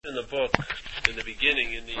in the book, in the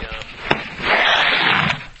beginning, in the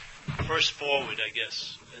first forward, I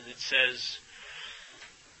guess, and it says,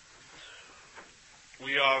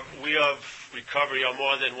 we of recovery are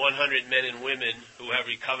more than 100 men and women who have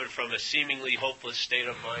recovered from a seemingly hopeless state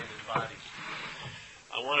of mind and body.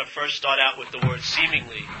 I want to first start out with the word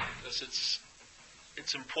seemingly, because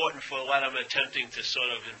it's important for what I'm attempting to sort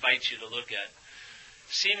of invite you to look at.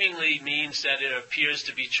 Seemingly means that it appears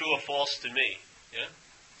to be true or false to me. Yeah?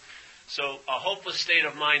 So a hopeless state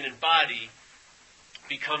of mind and body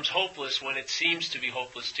becomes hopeless when it seems to be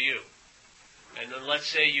hopeless to you. And then let's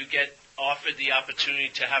say you get offered the opportunity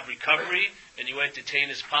to have recovery and you entertain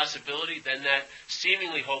this possibility, then that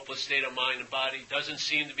seemingly hopeless state of mind and body doesn't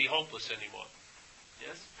seem to be hopeless anymore.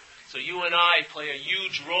 Yes? So you and I play a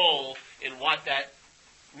huge role in what that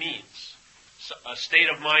means. So a state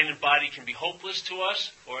of mind and body can be hopeless to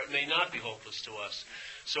us, or it may not be hopeless to us.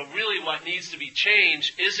 So really what needs to be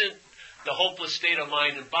changed isn't the hopeless state of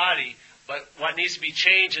mind and body, but what needs to be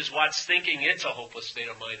changed is what's thinking it's a hopeless state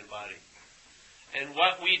of mind and body. And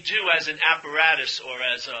what we do as an apparatus, or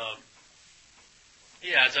as an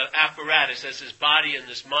apparatus, as this body and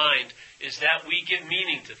this mind, is that we give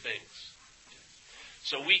meaning to things.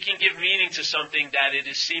 So we can give meaning to something that it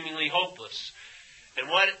is seemingly hopeless. And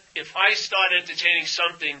what if I start entertaining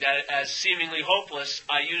something that as seemingly hopeless,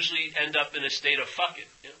 I usually end up in a state of fuck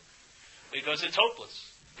it, because it's hopeless.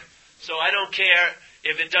 So I don't care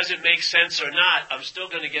if it doesn't make sense or not, I'm still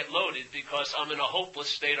going to get loaded because I'm in a hopeless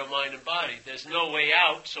state of mind and body. There's no way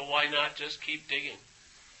out, so why not just keep digging?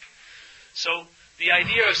 So the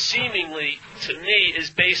idea of seemingly, to me, is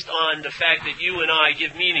based on the fact that you and I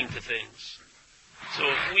give meaning to things. So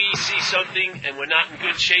if we see something and we're not in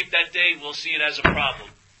good shape that day, we'll see it as a problem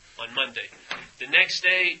on Monday. The next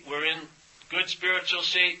day, we're in good spiritual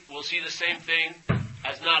shape, we'll see the same thing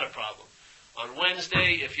as not a problem. On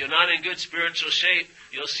Wednesday, if you're not in good spiritual shape,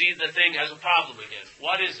 you'll see the thing as a problem again.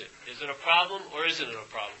 What is it? Is it a problem or isn't it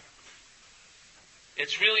a problem?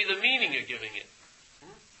 It's really the meaning you're giving it.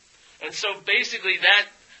 And so basically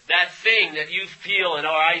that thing that you feel and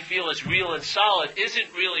or I feel is real and solid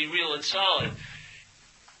isn't really real and solid.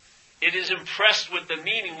 It is impressed with the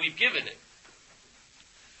meaning we've given it.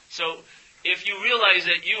 So if you realize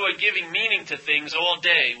that you are giving meaning to things all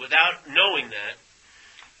day without knowing that,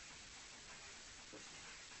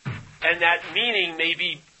 and that meaning may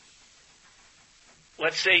be,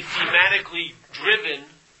 let's say, thematically driven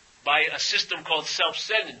by a system called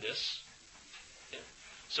self-centeredness.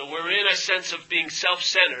 So we're in a sense of being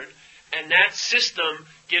self-centered, and that system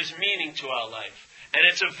gives meaning to our life. And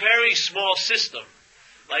it's a very small system.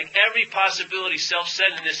 Like every possibility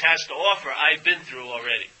self-centeredness has to offer, I've been through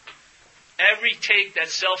already. Every take that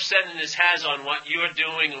self-centeredness has on what you're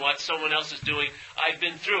doing and what someone else is doing, I've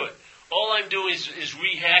been through it. All I'm doing is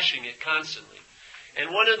rehashing it constantly.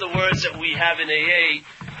 And one of the words that we have in AA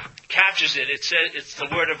captures it. It says it's the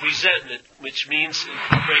word of resentment, which means,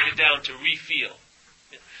 break it down, to re-feel.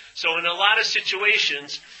 So in a lot of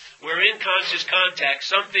situations, we're in conscious contact,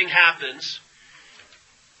 something happens,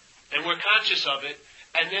 and we're conscious of it,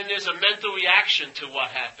 and then there's a mental reaction to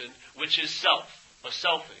what happened, which is self, or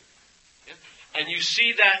selfing. And you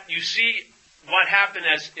see what happened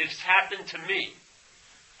as it's happened to me.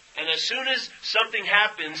 And as soon as something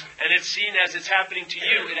happens and it's seen as it's happening to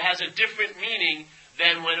you, it has a different meaning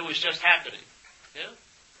than when it was just happening. Yeah?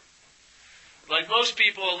 Like most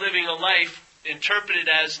people are living a life interpreted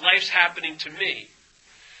as life's happening to me.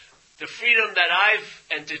 The freedom that I've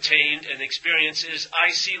entertained and experienced is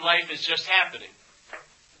I see life as just happening.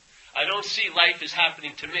 I don't see life as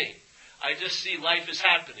happening to me. I just see life as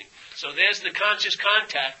happening. So there's the conscious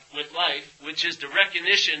contact with life, which is the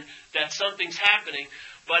recognition that something's happening,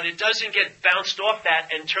 but it doesn't get bounced off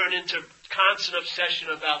that and turn into constant obsession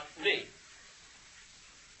about me.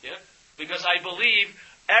 Yeah? Because I believe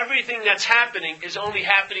everything that's happening is only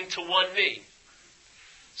happening to one me.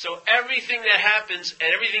 So everything that happens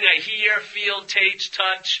and everything I hear, feel, taste,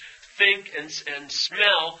 touch, think, and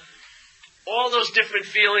smell, all those different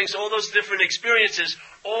feelings, all those different experiences,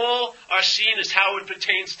 all are seen as how it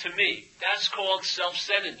pertains to me. That's called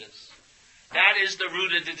self-centeredness. That is the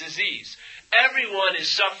root of the disease. Everyone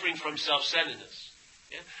is suffering from self-centeredness.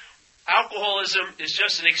 Yeah? Alcoholism is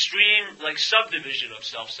just an extreme, subdivision of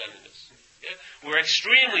self-centeredness. Yeah? We're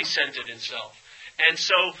extremely centered in self. And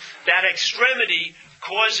so that extremity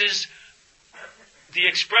causes the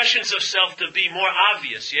expressions of self to be more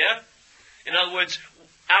obvious, yeah? In other words,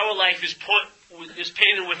 our life is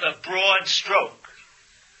painted with a broad stroke.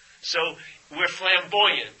 So we're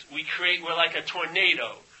flamboyant. We're like a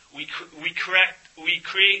tornado. We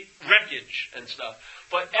create wreckage and stuff.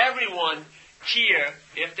 But everyone here,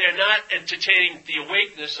 if they're not entertaining the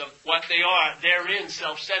awakeness of what they are, they're in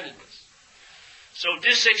self-centeredness. So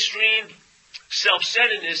this extreme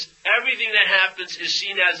self-centeredness, everything that happens is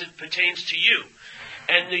seen as it pertains to you.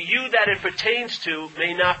 And the you that it pertains to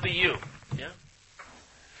may not be you. Yeah?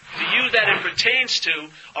 The you that it pertains to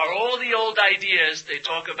are all the old ideas they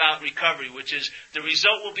talk about recovery, which is the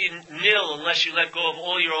result will be nil unless you let go of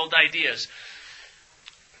all your old ideas.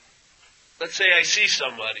 Let's say I see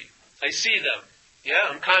somebody. I see them. Yeah,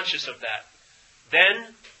 I'm conscious of that.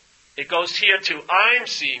 Then it goes here to I'm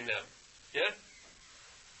seeing them. Yeah?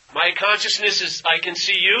 My consciousness is I can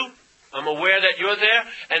see you. I'm aware that you're there.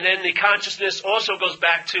 And then the consciousness also goes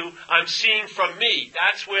back to I'm seeing from me.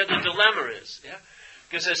 That's where the dilemma is. Yeah?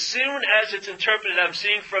 Because as soon as it's interpreted I'm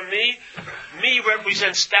seeing from me, me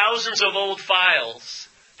represents thousands of old files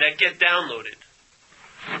that get downloaded.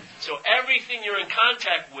 So everything you're in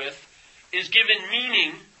contact with is given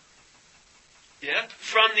meaning, yeah,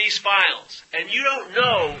 from these files. And you don't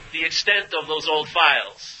know the extent of those old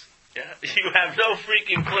files. Yeah? You have no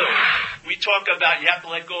freaking clue. We talk about you have to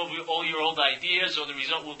let go of all your old ideas or the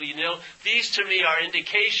result will be nil. These to me are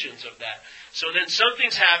indications of that. So then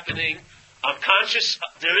something's happening. I'm conscious,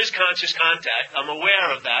 there is conscious contact. I'm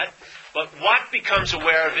aware of that. But what becomes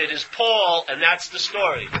aware of it is Paul, and that's the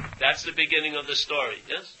story. That's the beginning of the story.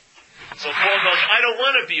 Yes? So Paul goes, I don't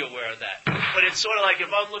want to be aware of that. But it's sort of like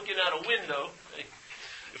if I'm looking out a window,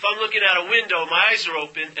 my eyes are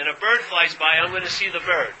open, and a bird flies by, I'm going to see the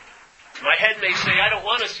bird. My head may say, I don't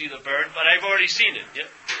want to see the bird, but I've already seen it. Yeah?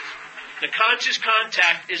 The conscious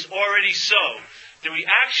contact is already so. The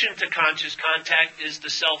reaction to conscious contact is the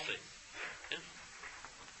selfing. Yeah?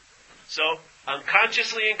 So, I'm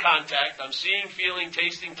consciously in contact, I'm seeing, feeling,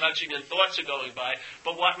 tasting, touching, and thoughts are going by,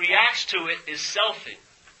 but what reacts to it is selfing.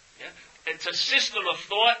 Yeah? It's a system of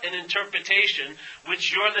thought and interpretation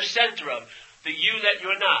which you're the center of. The you that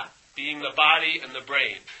you're not, being the body and the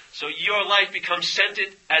brain. So your life becomes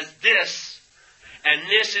centered as this, and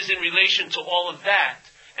this is in relation to all of that,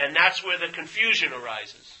 and that's where the confusion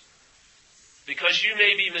arises. Because you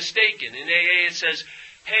may be mistaken. In AA it says,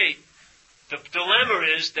 hey, the dilemma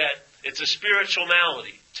is that it's a spiritual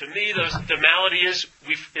malady. To me, the malady is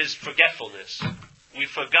forgetfulness. We've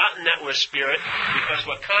forgotten that we're spirit because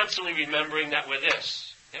we're constantly remembering that we're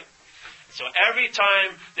this. Yeah? So every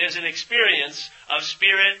time there's an experience of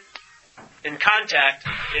spirit in contact,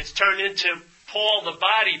 it's turned into Paul the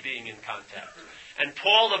body being in contact. And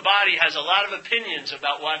Paul the body has a lot of opinions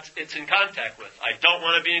about what it's in contact with. I don't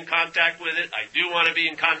want to be in contact with it. I do want to be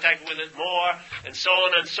in contact with it more, and so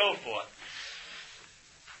on and so forth.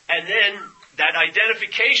 And then that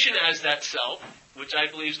identification as that self, which I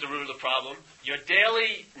believe is the root of the problem, your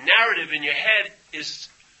daily narrative in your head is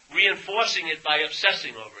reinforcing it by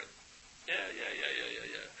obsessing over it. Yeah.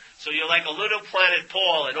 So you're like a little planet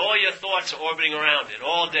Paul, and all your thoughts are orbiting around it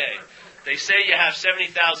all day. They say you have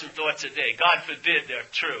 70,000 thoughts a day. God forbid they're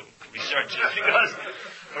true, researchers, because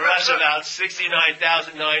for us about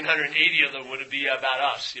 69,980 of them would be about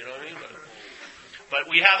us, you know what I mean? But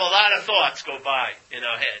we have a lot of thoughts go by in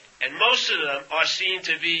our head, and most of them are seen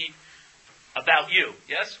to be about you,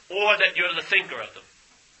 yes? Or that you're the thinker of them.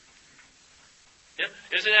 Yeah?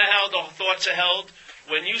 Isn't that how the thoughts are held?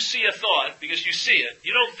 When you see a thought, because you see it,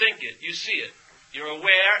 you don't think it, you see it. You're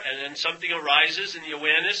aware, and then something arises in the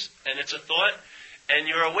awareness, and it's a thought, and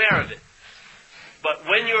you're aware of it. But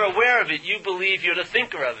when you're aware of it, you believe you're the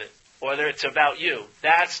thinker of it, or that it's about you.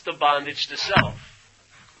 That's the bondage to self.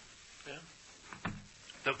 Yeah?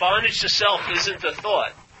 The bondage to self isn't the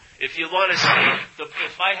thought. If you want to see,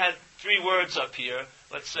 if I had 3 words up here,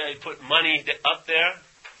 let's say put money up there,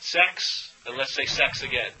 sex, and let's say sex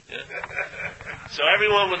again. Yeah? So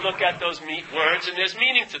everyone would look at those words, and there's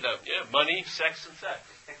meaning to them. Yeah, money, sex, and sex.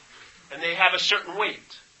 And they have a certain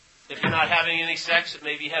weight. If you're not having any sex, it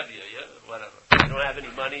may be heavier. Yeah, whatever. If you don't have any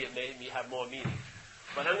money, it may have more meaning.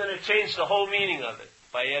 But I'm going to change the whole meaning of it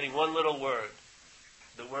by adding one little word.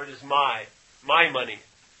 The word is my money.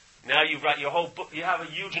 Now you've got your whole book. You have a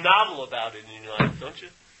huge novel about it in your life, don't you?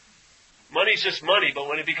 Money's just money, but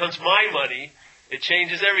when it becomes my money, it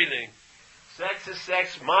changes everything. Sex is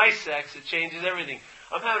sex, my sex, it changes everything.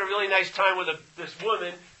 I'm having a really nice time with this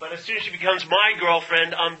woman, but as soon as she becomes my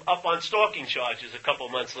girlfriend, I'm up on stalking charges a couple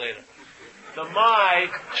months later. The my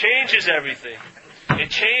changes everything. It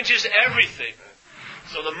changes everything.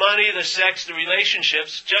 So the money, the sex, the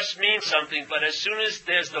relationships just mean something, but as soon as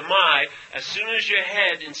there's the my, as soon as your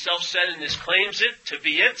head in self-centeredness claims it to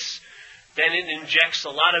be its, then it injects a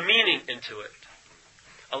lot of meaning into it.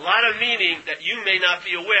 a lot of meaning that you may not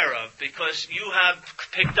be aware of because you have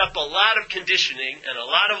picked up a lot of conditioning and a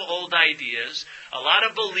lot of old ideas, a lot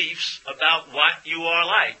of beliefs about what you are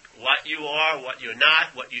like, what you are, what you're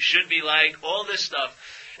not, what you should be like, all this stuff.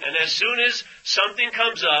 And as soon as something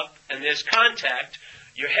comes up and there's contact,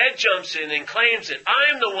 your head jumps in and claims that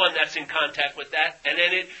I'm the one that's in contact with that, and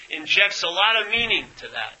then it injects a lot of meaning to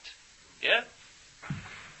that. Yeah?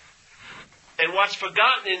 And what's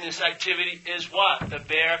forgotten in this activity is what? The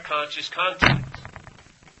bare conscious contact.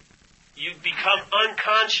 You become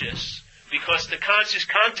unconscious because the conscious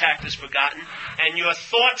contact is forgotten and your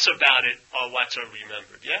thoughts about it are what's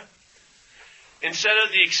remembered. Yeah? Instead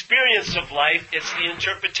of the experience of life, it's the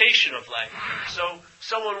interpretation of life. So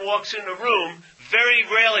someone walks in a room, very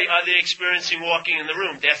rarely are they experiencing walking in the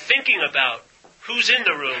room. They're thinking about who's in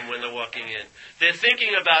the room when they're walking in. They're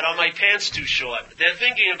thinking about, are my pants too short? They're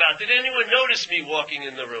thinking about, did anyone notice me walking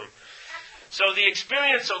in the room? So the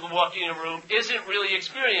experience of walking in a room isn't really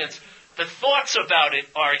experienced. The thoughts about it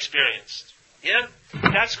are experienced. Yeah?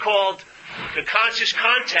 That's called the conscious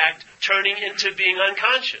contact turning into being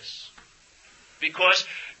unconscious. Because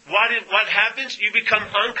what happens? You become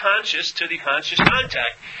unconscious to the conscious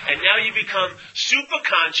contact. And now you become super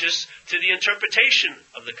conscious to the interpretation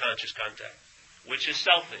of the conscious contact, which is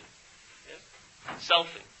selfing. Yeah?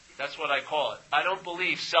 Selfing. That's what I call it. I don't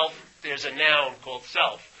believe there's a noun called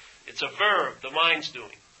self. It's a verb the mind's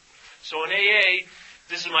doing. So in AA,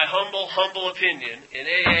 this is my humble opinion. In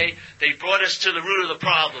AA, they brought us to the root of the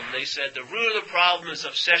problem. They said the root of the problem is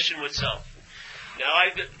obsession with self. Now,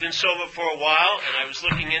 I've been sober for a while, and I was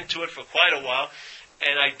looking into it for quite a while,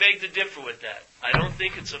 and I beg to differ with that. I don't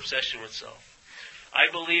think it's obsession with self.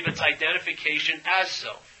 I believe it's identification as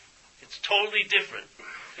self. It's totally different.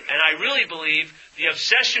 And I really believe the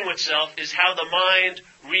obsession with self is how the mind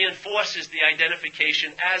reinforces the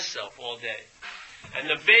identification as self all day. And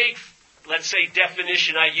the vague, let's say,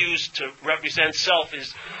 definition I use to represent self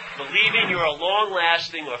is believing you're a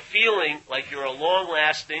long-lasting or feeling like you're a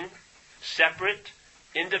long-lasting, separate,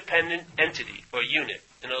 independent entity or unit.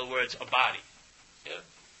 In other words, a body. Yeah?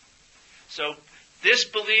 So this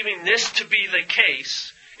believing this to be the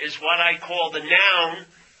case is what I call the noun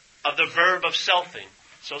of the verb of selfing.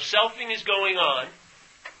 So selfing is going on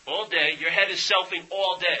all day. Your head is selfing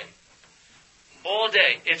all day. All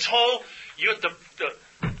day. It's whole.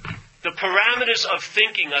 The parameters of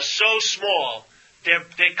thinking are so small.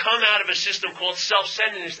 They come out of a system called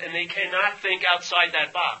self-centeredness, and they cannot think outside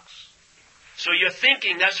that box. So you're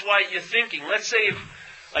thinking, that's why you're thinking. Let's say if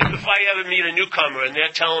I ever meet a newcomer and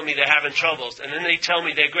they're telling me they're having troubles, and then they tell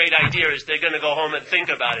me their great idea is they're going to go home and think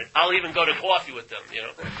about it. I'll even go to coffee with them,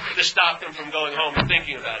 to stop them from going home and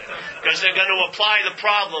thinking about it. Because they're going to apply the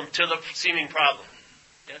problem to the seeming problem.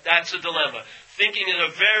 Yeah, that's a dilemma. Thinking is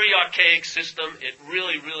a very archaic system. It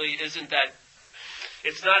really, really isn't that.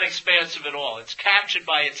 It's not expansive at all. It's captured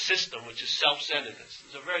by its system, which is self-centeredness.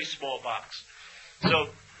 It's a very small box. So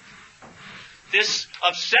this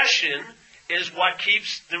obsession is what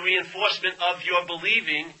keeps the reinforcement of your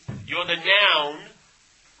believing, you're the noun,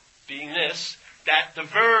 being this, that the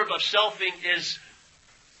verb of selfing is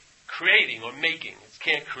creating or making. It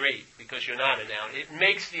can't create because you're not a noun. It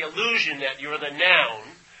makes the illusion that you're the noun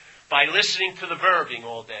by listening to the verbing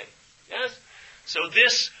all day. Yes? So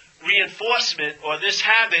this reinforcement or this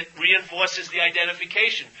habit reinforces the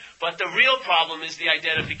identification. But the real problem is the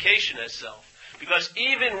identification as self. Because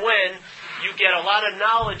even when you get a lot of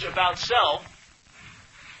knowledge about self,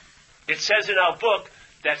 it says in our book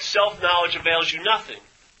that self-knowledge avails you nothing.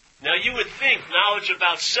 Now you would think knowledge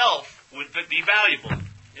about self would be valuable.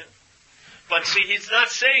 Yeah? But see, he's not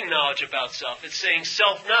saying knowledge about self, it's saying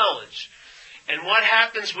self-knowledge. And what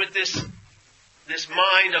happens with this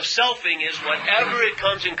mind of selfing is whatever it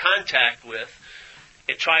comes in contact with,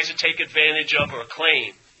 it tries to take advantage of or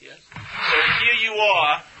claim. Yes? So here you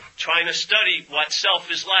are, trying to study what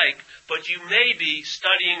self is like, but you may be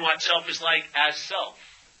studying what self is like as self.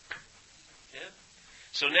 Yeah?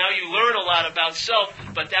 So now you learn a lot about self,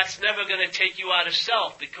 but that's never going to take you out of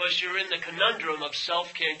self because you're in the conundrum of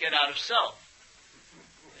self can't get out of self.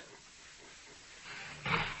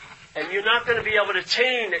 Yeah? And you're not going to be able to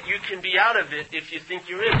attain that you can be out of it if you think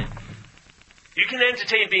you're in it. You can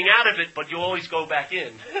entertain being out of it, but you always go back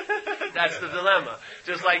in. That's the dilemma.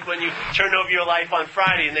 Just like when you turn over your life on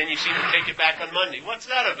Friday and then you seem to take it back on Monday. What's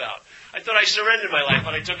that about? I thought I surrendered my life,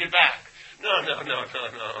 but I took it back. No.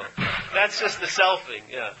 That's just the selfing,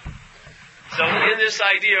 yeah. So in this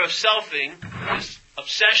idea of selfing, this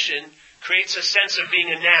obsession creates a sense of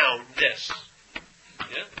being a noun, this.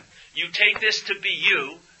 Yeah? You take this to be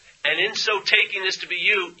you, and in so taking this to be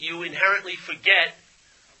you, you inherently forget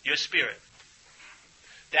your spirit.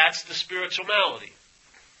 That's the spiritual malady.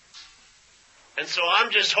 And so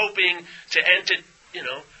I'm just hoping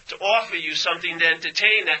to offer you something to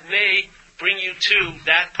entertain that may bring you to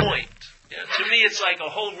that point. Yeah? To me, it's like a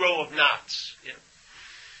whole row of knots. Yeah?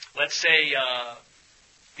 Let's say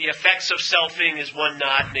the effects of selfing is one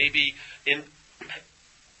knot, maybe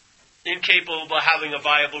incapable of having a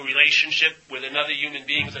viable relationship with another human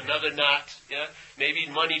being is another knot. Yeah? Maybe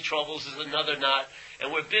money troubles is another knot.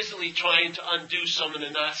 And we're busily trying to undo some of the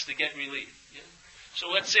knots to get relief. Yeah? So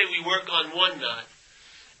let's say we work on one knot,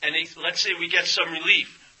 and let's say we get some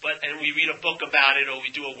relief, and we read a book about it, or we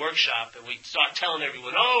do a workshop, and we start telling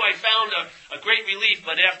everyone, oh, I found a great relief,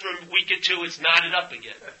 but after a week or two, it's knotted up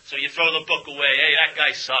again. So you throw the book away. Hey, that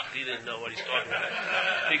guy sucked. He didn't know what he's talking about.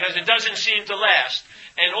 Because it doesn't seem to last.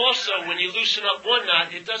 And also, when you loosen up one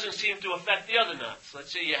knot, it doesn't seem to affect the other knots.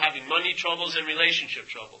 Let's say you're having money troubles and relationship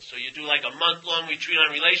troubles. So you do like a month-long retreat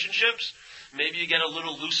on relationships. Maybe you get a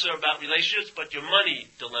little looser about relationships, but your money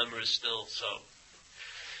dilemma is still so.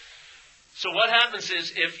 So what happens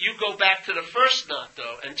is, if you go back to the first knot,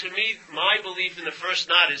 though, and to me, my belief in the first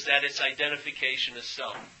knot is that it's identification as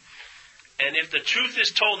self. And if the truth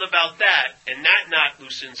is told about that, and that knot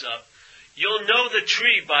loosens up, you'll know the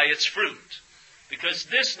tree by its fruit. Because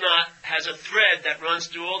this knot has a thread that runs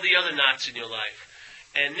through all the other knots in your life.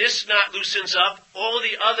 And this knot loosens up, all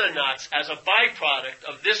the other knots, as a byproduct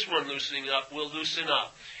of this one loosening up, will loosen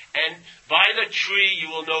up. And by the tree you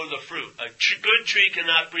will know the fruit. A good tree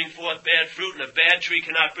cannot bring forth bad fruit, and a bad tree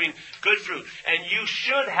cannot bring good fruit. And you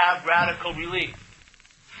should have radical relief.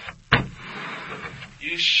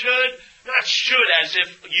 You should, not should as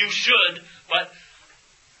if you should, but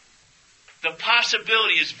the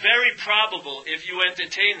possibility is very probable, if you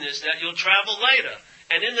entertain this, that you'll travel lighter.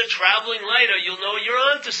 And in the traveling lighter, you'll know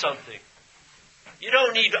you're onto something. You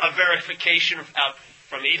don't need a verification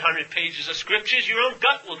from 800 pages of scriptures. Your own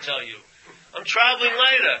gut will tell you. I'm traveling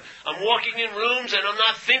lighter. I'm walking in rooms and I'm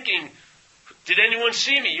not thinking, did anyone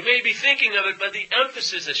see me? You may be thinking of it, but the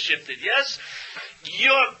emphasis has shifted, yes?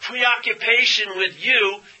 Your preoccupation with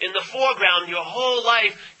you in the foreground, your whole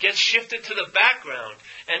life gets shifted to the background.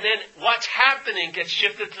 And then what's happening gets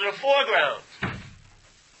shifted to the foreground.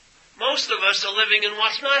 Most of us are living in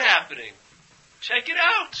what's not happening. Check it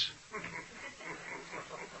out.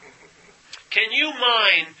 Can you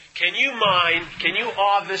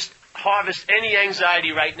harvest any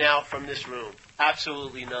anxiety right now from this room?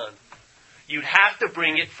 Absolutely none. You'd have to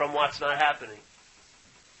bring it from what's not happening.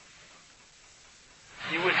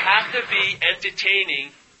 You would have to be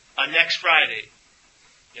entertaining next Friday.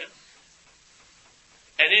 Yeah?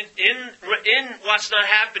 And in what's not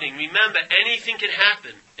happening, remember, anything can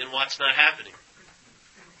happen in what's not happening.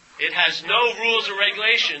 It has no rules or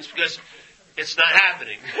regulations because it's not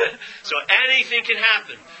happening. So anything can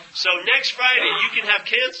happen. So next Friday, you can have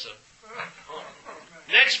cancer.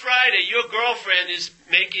 Next Friday, your girlfriend is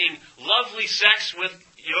making lovely sex with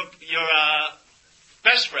your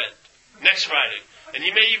best friend. Next Friday. And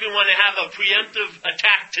you may even want to have a preemptive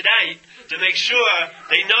attack tonight to make sure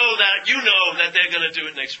they know that you know that they're going to do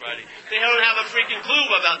it next Friday. They don't have a freaking clue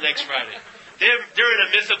about next Friday. They're in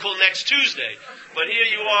a mythical next Tuesday. But here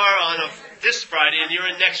you are on this Friday and you're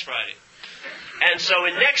in next Friday. And so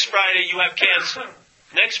in next Friday you have cancer.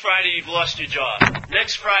 Next Friday you've lost your job.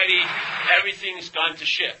 Next Friday everything's gone to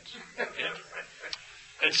shit. Yeah?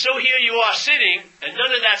 And so here you are sitting and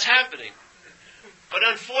none of that's happening. But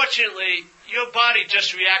unfortunately, your body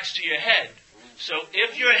just reacts to your head. So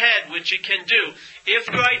if your head, which it can do, if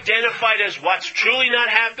you're identified as what's truly not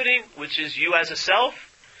happening, which is you as a self,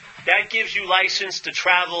 that gives you license to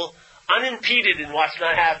travel unimpeded in what's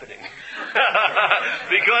not happening.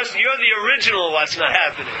 Because you're the original what's not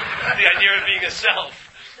happening. The idea of being a self.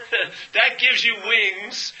 That gives you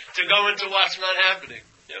wings to go into what's not happening.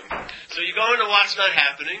 Yeah. So you go into what's not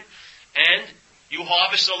happening, and you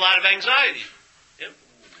harvest a lot of anxiety.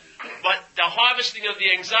 But the harvesting of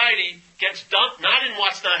the anxiety gets dumped not in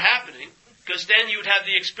what's not happening, because then you'd have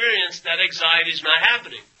the experience that anxiety is not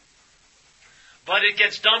happening. But it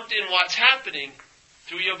gets dumped in what's happening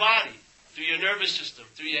through your body, through your nervous system,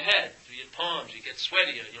 through your head, through your palms. You get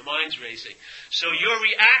sweatier, your mind's racing. So you're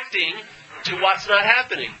reacting to what's not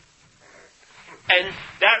happening. And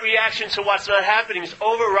that reaction to what's not happening is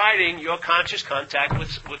overriding your conscious contact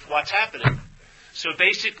with what's happening. So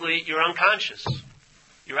basically, you're unconscious.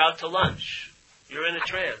 You're out to lunch. You're in a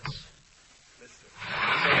trance.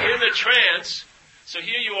 So in the trance, so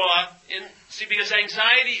here you are, because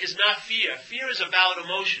anxiety is not fear. Fear is about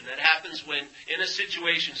emotion that happens when, in a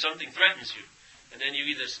situation, something threatens you. And then you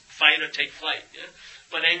either fight or take flight. Yeah?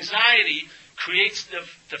 But anxiety creates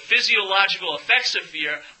the physiological effects of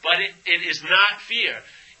fear, but it is not fear.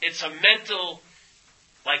 it's a mental,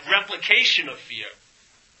 like, replication of fear.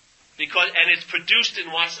 And it's produced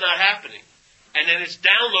in what's not happening. And then it's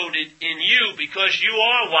downloaded in you because you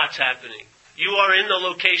are what's happening. You are in the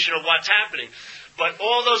location of what's happening. But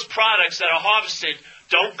all those products that are harvested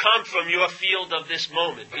don't come from your field of this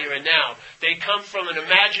moment, here and now. They come from an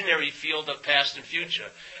imaginary field of past and future.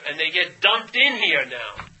 And they get dumped in here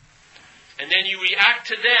now. And then you react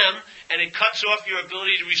to them, and it cuts off your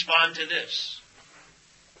ability to respond to this.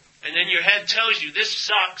 And then your head tells you, this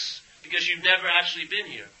sucks, because you've never actually been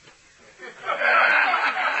here.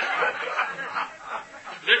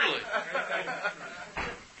 Literally.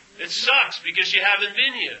 It sucks because you haven't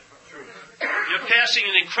been here. You're passing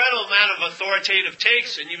an incredible amount of authoritative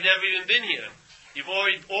takes and you've never even been here. You've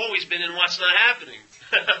always been in what's not happening.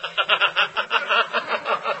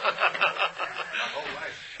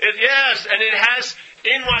 Yes, and it has,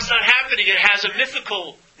 in what's not happening, it has a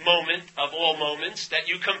mythical moment of all moments that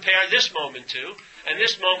you compare this moment to, and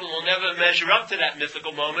this moment will never measure up to that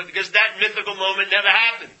mythical moment because that mythical moment never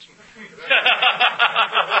happened.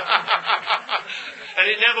 And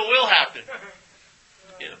it never will happen.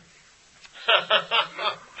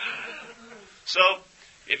 So,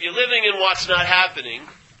 if you're living in what's not happening,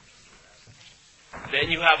 then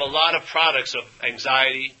you have a lot of products of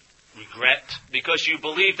anxiety, regret, because you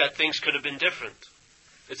believe that things could have been different.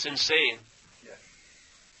 It's insane.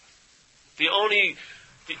 The only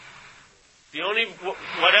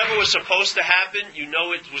whatever was supposed to happen, you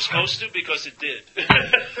know it was supposed to because it did.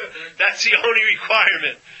 That's the only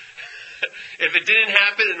requirement. If it didn't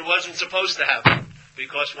happen, it wasn't supposed to happen.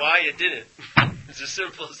 Because why? It didn't. It's as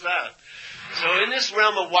simple as that. So in this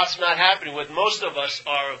realm of what's not happening, what most of us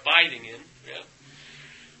are abiding in,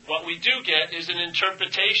 what we do get is an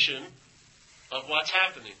interpretation of what's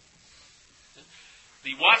happening.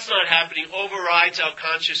 The what's not happening overrides our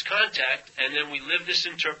conscious contact, and then we live this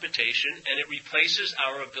interpretation, and it replaces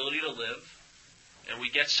our ability to live, and we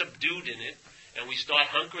get subdued in it, and we start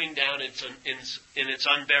hunkering down in its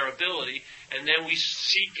unbearability, and then we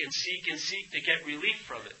seek and seek and seek to get relief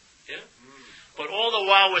from it. Yeah? But all the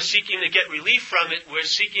while we're seeking to get relief from it, we're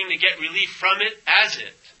seeking to get relief from it, as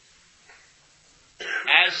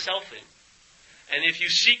selfing. And if you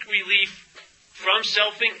seek relief from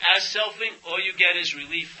selfing, as selfing, all you get is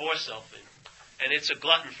relief for selfing. And it's a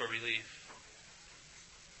glutton for relief.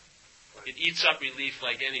 It eats up relief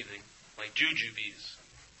like anything, like jujubes.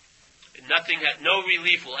 No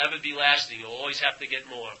relief will ever be lasting. You'll always have to get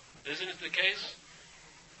more. Isn't it the case?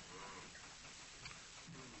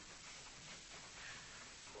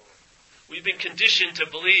 We've been conditioned to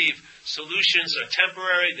believe solutions are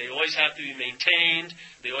temporary, they always have to be maintained,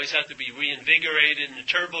 they always have to be reinvigorated and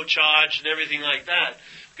turbocharged and everything like that.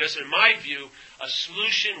 Because in my view, a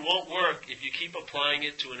solution won't work if you keep applying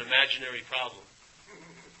it to an imaginary problem.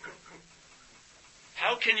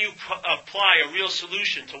 How can you apply a real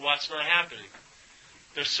solution to what's not happening?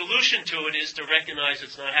 The solution to it is to recognize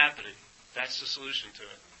it's not happening. That's the solution to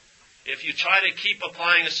it. If you try to keep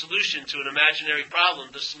applying a solution to an imaginary problem,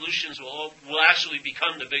 the solutions will actually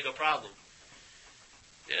become the bigger problem.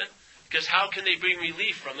 Yeah? Because how can they bring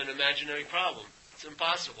relief from an imaginary problem? It's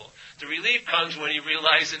impossible. The relief comes when you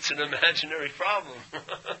realize it's an imaginary problem.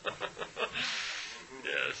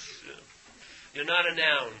 Yes. Yeah. You're not a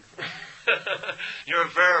noun. You're a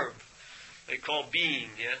verb. They call being,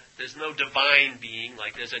 yeah? There's no divine being,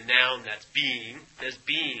 like there's a noun that's being. There's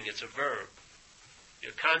being, it's a verb.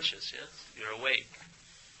 You're conscious, yes? You're awake.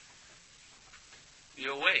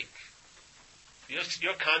 You're awake.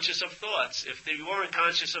 You're conscious of thoughts. If you weren't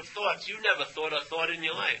conscious of thoughts, you never thought a thought in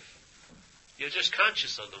your life. You're just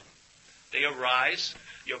conscious of them. They arise.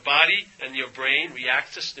 Your body and your brain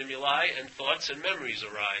react to stimuli, and thoughts and memories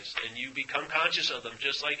arise. And you become conscious of them,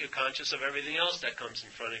 just like you're conscious of everything else that comes in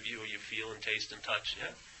front of you, or you feel and taste and touch.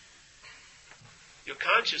 Yeah? You're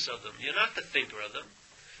conscious of them. You're not the thinker of them.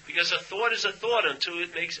 Because a thought is a thought until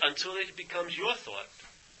it becomes your thought.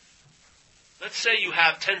 Let's say you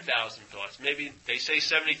have 10,000 thoughts. Maybe they say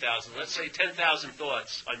 70,000. Let's say 10,000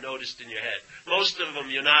 thoughts are noticed in your head. Most of them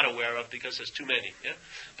you're not aware of because there's too many. Yeah?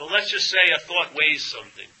 But let's just say a thought weighs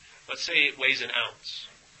something. Let's say it weighs an ounce.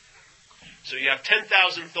 So you have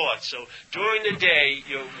 10,000 thoughts. So during the day,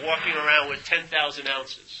 you're walking around with 10,000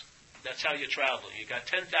 ounces. That's how you're traveling. You got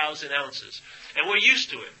 10,000 ounces. And we're used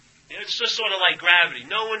to it. It's just sort of like gravity.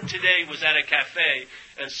 No one today was at a cafe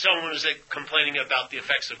and someone was complaining about the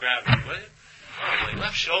effects of gravity. Right? Oh, my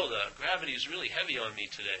left shoulder, gravity is really heavy on me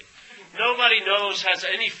today. Nobody has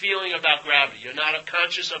any feeling about gravity. You're not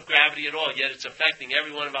conscious of gravity at all, yet it's affecting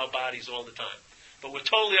every one of our bodies all the time. But we're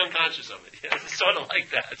totally unconscious of it. It's sort of like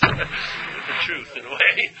that. The truth, in a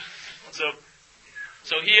way. So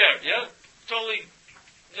So here, yeah, totally,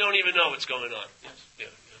 you don't even know what's going on. Yes,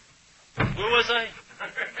 yeah. Where was I?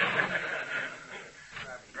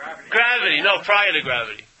 Gravity. No, prior to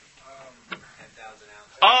gravity.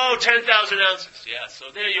 10,000 ounces. Yeah, so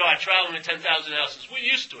there you are, traveling with 10,000 ounces. We're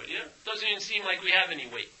used to it, yeah? Doesn't even seem like we have any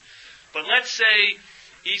weight. But let's say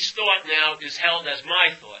each thought now is held as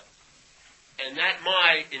my thought. And that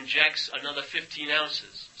my injects another 15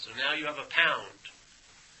 ounces. So now you have a pound.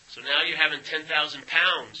 So now you're having 10,000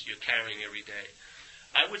 pounds you're carrying every day.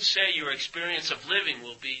 I would say your experience of living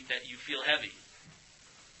will be that you feel heavy.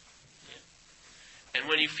 Yeah? And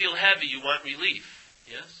when you feel heavy, you want relief.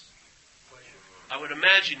 Yes? I would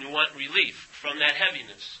imagine you want relief from that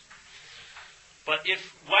heaviness. But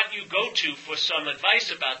if what you go to for some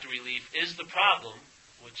advice about the relief is the problem,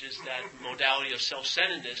 which is that modality of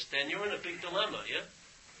self-centeredness, then you're in a big dilemma, yeah?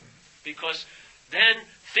 Because then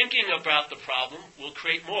thinking about the problem will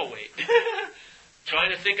create more weight.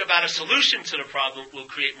 Trying to think about a solution to the problem will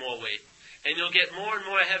create more weight. And you'll get more and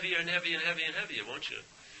more heavier and heavier and heavier and heavier, won't you?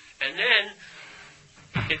 And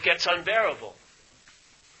then it gets unbearable.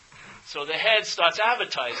 So the head starts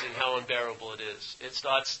advertising how unbearable it is. It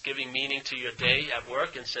starts giving meaning to your day at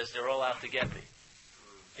work and says, they're all out to get me.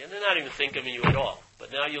 And they're not even thinking of you at all.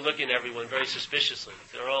 But now you're looking at everyone very suspiciously.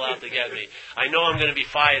 They're all out to get me. I know I'm going to be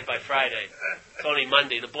fired by Friday. It's only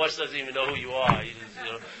Monday. The boss doesn't even know who you are. He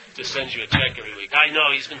just sends you a check every week. I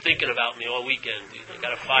know, he's been thinking about me all weekend. You've got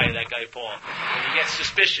to fire that guy Paul. And you get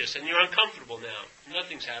suspicious, and you're uncomfortable now.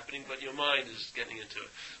 Nothing's happening, but your mind is getting into it.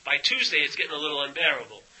 By Tuesday, it's getting a little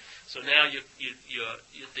unbearable. So now you're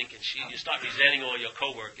thinking, you start resenting all your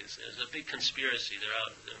coworkers. There's a big conspiracy.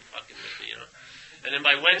 They're fucking with me, And then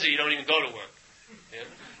by Wednesday, you don't even go to work. Yeah?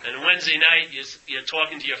 And Wednesday night, you're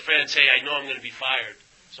talking to your friends, hey, I know I'm going to be fired,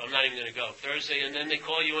 so I'm not even going to go. Thursday, and then they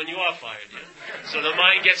call you and you are fired. Yeah? So the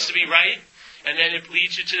mind gets to be right, and then it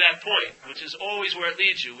leads you to that point, which is always where it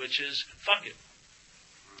leads you, which is fuck it.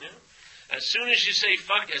 Yeah? As soon as you say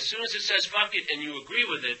fuck it, as soon as it says fuck it and you agree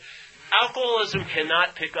with it, alcoholism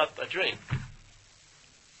cannot pick up a drink.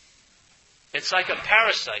 It's like a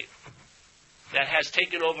parasite that has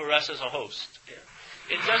taken over us as a host.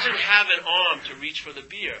 It doesn't have an arm to reach for the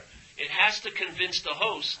beer. It has to convince the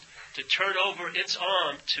host to turn over its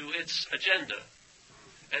arm to its agenda.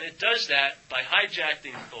 And it does that by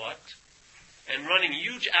hijacking thought and running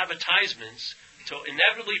huge advertisements to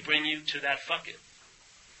inevitably bring you to that fuck it.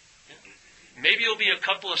 Maybe it'll be a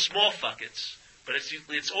couple of small fuck it's, but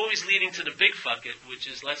it's always leading to the big fuck it, which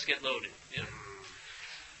is let's get loaded. Yeah?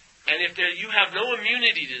 And if you have no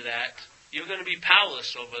immunity to that, you're going to be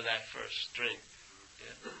powerless over that first drink.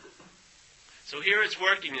 Yeah? So here it's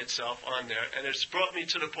working itself on there, and it's brought me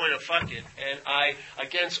to the point of fuck it. And I,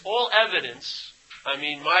 against all evidence,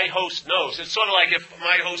 my host knows. It's sort of like if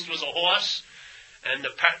my host was a horse, and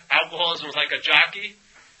the alcoholism was like a jockey,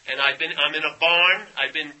 and I'm in a barn.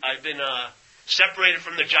 I've been separated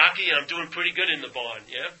from the jockey, and I'm doing pretty good in the barn,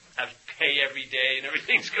 yeah? I have hay every day, and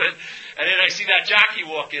everything's good. And then I see that jockey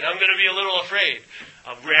walk in. I'm going to be a little afraid.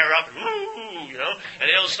 I'll rear up, and woo, and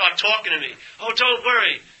he'll start talking to me. Oh, don't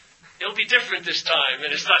worry. It'll be different this time. And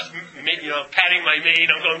it starts, patting my mane.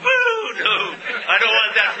 I'm going, woo, no. I don't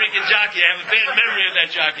want that freaking jockey. I have a bad memory of that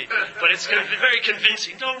jockey. But it's very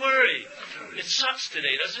convincing. Don't worry. It sucks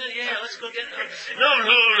today, doesn't it? Yeah, let's go get it.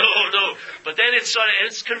 No. But then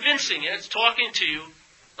it's convincing. It's talking to you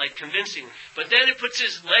like convincing. But then it puts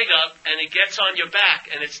his leg up and it gets on your back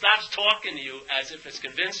and it stops talking to you as if it's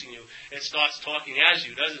convincing you. It starts talking as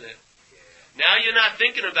you, doesn't it? Now you're not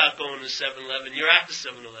thinking about going to 7-Eleven. You're at the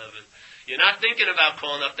 7-Eleven. You're not thinking about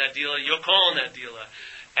calling up that dealer. You're calling that dealer.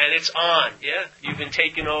 And it's on, yeah? You've been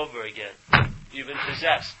taken over again. You've been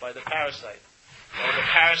possessed by the parasite. Or the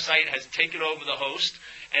parasite has taken over the host,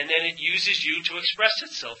 and then it uses you to express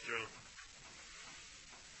itself through.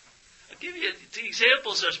 I'll give you the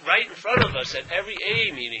examples are right in front of us at every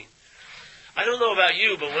AA meeting. I don't know about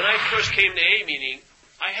you, but when I first came to AA meeting,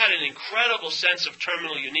 I had an incredible sense of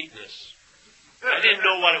terminal uniqueness. I didn't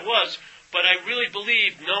know what it was, but I really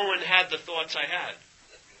believed no one had the thoughts I had.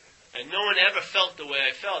 And no one ever felt the way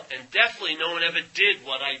I felt, and definitely no one ever did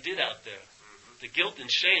what I did out there. The guilt and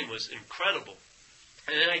shame was incredible.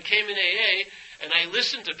 And then I came in AA, and I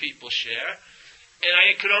listened to people share, and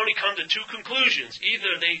I could only come to two conclusions.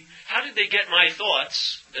 Either how did they get my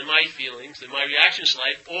thoughts and my feelings and my reactions to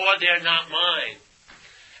life, or they're not mine.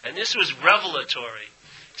 And this was revelatory,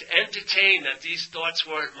 to entertain that these thoughts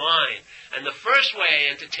weren't mine. And the first way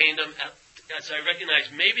I entertained them, as I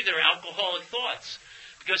recognized, maybe they're alcoholic thoughts.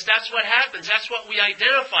 Because that's what happens. That's what we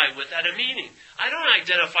identify with at a meeting. I don't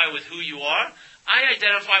identify with who you are. I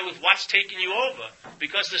identify with what's taking you over.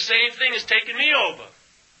 Because the same thing is taking me over.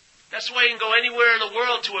 That's why you can go anywhere in the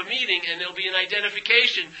world to a meeting and there'll be an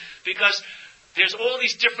identification. Because there's all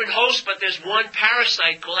these different hosts, but there's one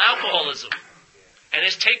parasite called alcoholism. And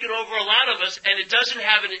it's taken over a lot of us, and it doesn't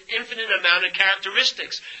have an infinite amount of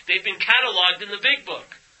characteristics. They've been cataloged in the big book.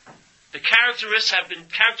 The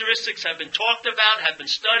characteristics have been talked about, have been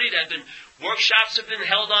studied, workshops have been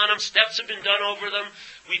held on them, steps have been done over them.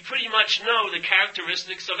 We pretty much know the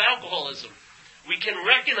characteristics of alcoholism. We can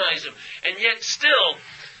recognize them. And yet still,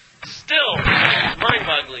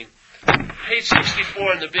 mind-boggling. Page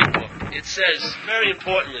 64 in the big book, it says, very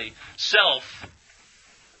importantly, self,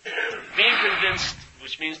 being convinced,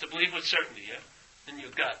 which means to believe with certainty, in your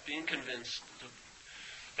gut, being convinced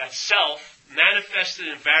that self manifested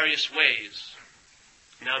in various ways.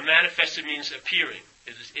 Now, manifested means appearing.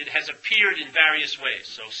 It has appeared in various ways.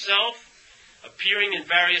 So, self appearing in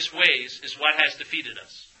various ways is what has defeated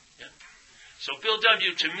us. Yeah? So, Bill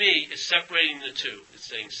W. to me is separating the two. It's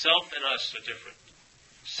saying self and us are different.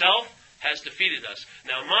 Self has defeated us.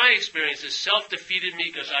 Now, my experience is self defeated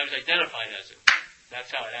me because I was identified as it.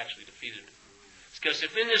 That's how it actually defeated me. It's because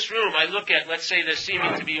if in this room I look at, let's say there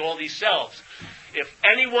seeming to be all these selves, if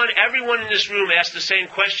everyone in this room asked the same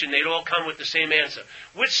question, they'd all come with the same answer.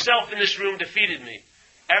 Which self in this room defeated me?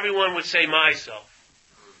 Everyone would say myself.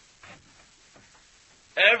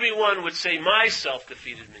 Everyone would say myself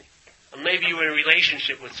defeated me. Or maybe you were in a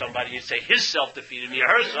relationship with somebody and you'd say his self defeated me or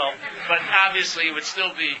herself, but obviously it would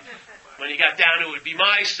still be, when you got down to it, would be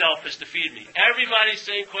myself has defeated me. Everybody,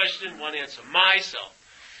 same question, one answer. Myself.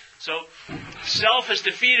 So, self has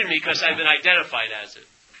defeated me because I've been identified as it.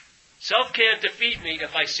 Self can't defeat me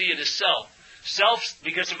if I see it as self.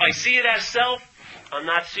 Because if I see it as self, I'm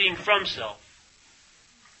not seeing from self.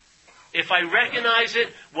 If I recognize it,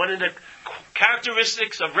 one of the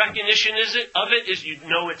characteristics of recognition of it is you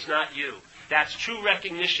know it's not you. That's true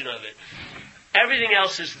recognition of it. Everything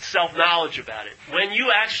else is self-knowledge about it. When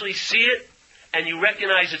you actually see it and you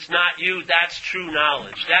recognize it's not you, that's true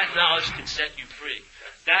knowledge. That knowledge can set you free.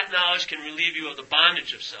 That knowledge can relieve you of the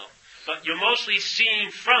bondage of self. But you're mostly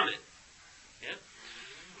seeing from it. Yeah?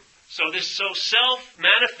 So self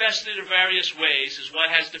manifested in various ways is what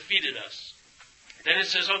has defeated us. Then it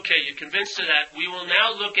says, okay, you're convinced of that. We will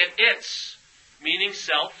now look at its, meaning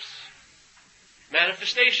self's,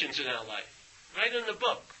 manifestations in our life. Right in the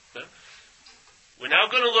book. We're now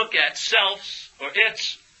going to look at self's, or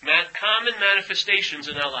its, common manifestations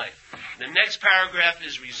in our life. The next paragraph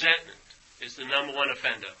is resentment, is the number one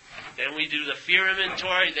offender. Then we do the fear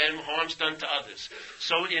inventory, then harms done to others.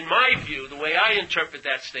 So in my view, the way I interpret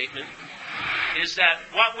that statement is that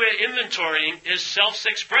what we're inventorying is self's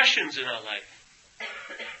expressions in our life.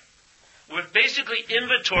 We're basically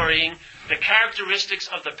inventorying the characteristics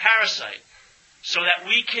of the parasite so that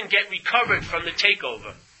we can get recovered from the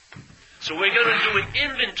takeover. So we're going to do an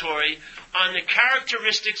inventory on the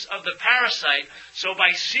characteristics of the parasite, so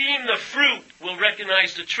by seeing the fruit, we'll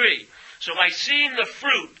recognize the tree. So by seeing the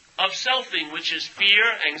fruit of selfing, which is fear,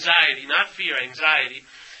 anxiety, not fear, anxiety,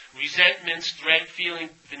 resentments, dread, feeling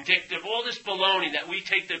vindictive, all this baloney that we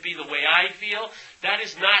take to be the way I feel, that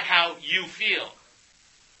is not how you feel.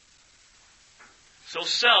 So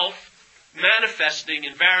self, manifesting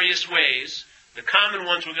in various ways, the common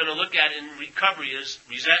ones we're going to look at in recovery is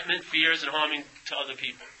resentment, fears, and harming to other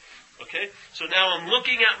people. Okay? So now I'm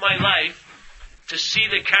looking at my life to see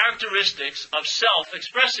the characteristics of self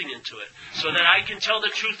expressing into it, so that I can tell the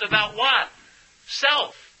truth about what?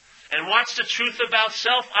 Self. And what's the truth about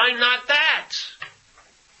self? I'm not that.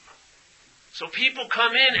 So people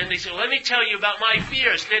come in and they say, let me tell you about my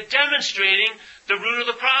fears. They're demonstrating the root of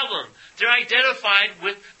the problem. They're identified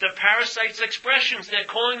with the parasite's expressions. They're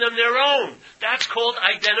calling them their own. That's called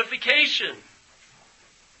identification.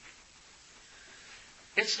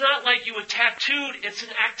 It's not like you were tattooed. It's an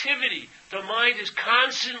activity. The mind is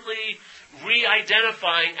constantly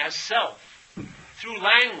re-identifying as self through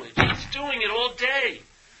language. It's doing it all day.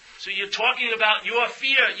 So you're talking about your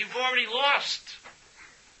fear. You've already lost.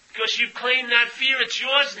 Because you've claimed that fear. It's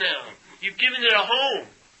yours now. You've given it a home.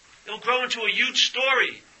 It'll grow into a huge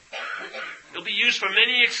story. It'll be used for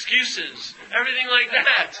many excuses. Everything like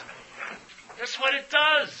that. That's what it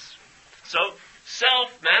does. So,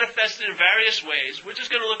 self manifested in various ways. We're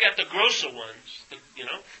just going to look at the grosser ones.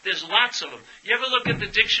 There's lots of them. You ever look at the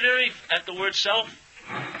dictionary at the word self?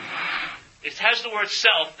 It has the word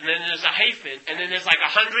self, and then there's a hyphen, and then there's like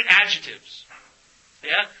 100 adjectives.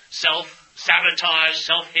 Yeah? Self-sabotage,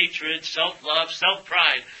 self-hatred, self-love,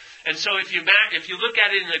 self-pride. And so if you look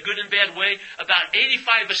at it in a good and bad way, about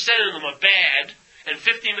 85% of them are bad, and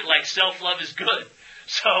 15% like self-love is good.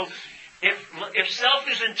 So if self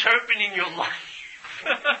is interpreting your life,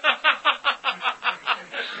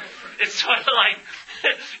 it's sort of like,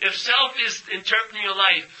 if self is interpreting your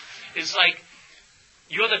life, it's like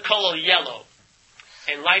you're the color yellow,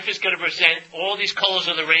 and life is going to present all these colors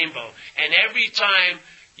of the rainbow. And every time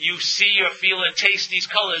you see or feel or taste these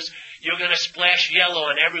colors, you're going to splash yellow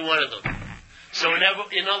on every one of them. So in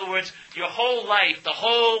other words, your whole life, the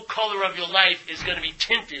whole color of your life is going to be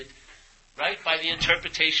tinted, right, by the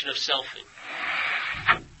interpretation of selfing.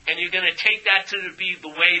 And you're going to take that to be the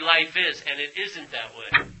way life is, and it isn't that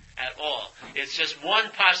way at all. It's just one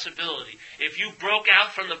possibility. If you broke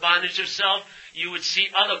out from the bondage of self, you would see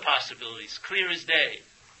other possibilities, clear as day.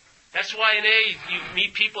 That's why in AA, you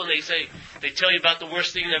meet people and they tell you about the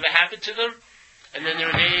worst thing that ever happened to them, and then they're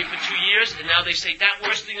in AA for 2 years, and now they say, that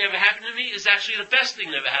worst thing that ever happened to me is actually the best thing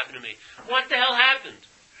that ever happened to me. What the hell happened?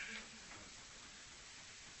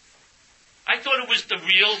 I thought it was the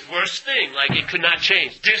real worst thing, like it could not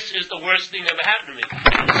change. This is the worst thing that ever happened to me.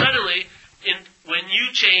 And suddenly, when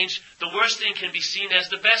you change, the worst thing can be seen as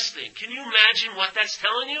the best thing. Can you imagine what that's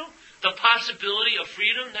telling you? The possibility of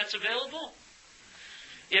freedom that's available?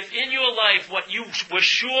 If in your life what you were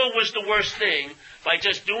sure was the worst thing, by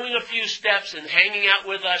just doing a few steps and hanging out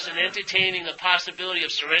with us and entertaining the possibility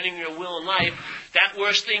of surrendering your will in life, that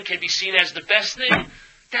worst thing can be seen as the best thing,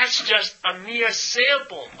 that's just a mere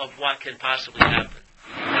sample of what can possibly happen.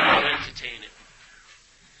 We'll entertain it.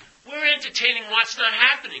 We're entertaining what's not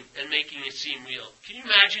happening and making it seem real. Can you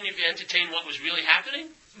imagine if you entertained what was really happening?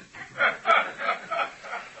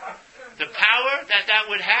 The power that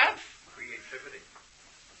would have? Creativity.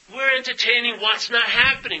 We're entertaining what's not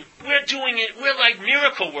happening. We're doing it. We're like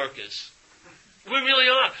miracle workers. We really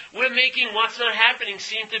are. We're making what's not happening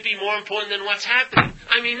seem to be more important than what's happening.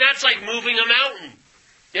 I mean, that's like moving a mountain.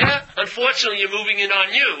 Yeah? Unfortunately, you're moving it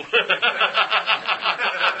on you.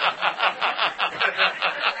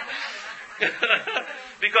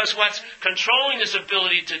 Because what's controlling this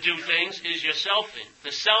ability to do things is your selfing, the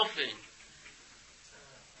selfing.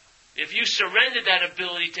 If you surrender that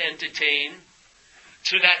ability to entertain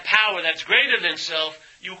to that power that's greater than self,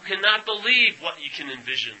 you cannot believe what you can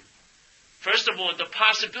envision. First of all, the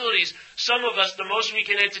possibilities, some of us, the most we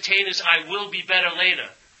can entertain is, I will be better later.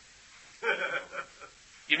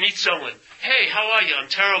 You meet someone, hey, how are you? I'm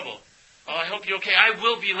terrible. Oh, I hope you're okay. I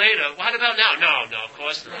will be later. What about now? No, of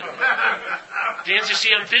course not. Dan, you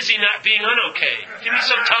see, I'm busy not being unokay. Give me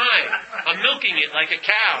some time. I'm milking it like a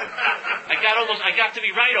cow. I got to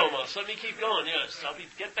be right almost. Let me keep going. Yes,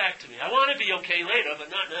 get back to me. I want to be okay later, but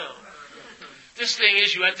not now. This thing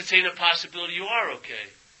is, you entertain a possibility you are okay.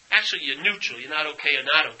 Actually, you're neutral. You're not okay or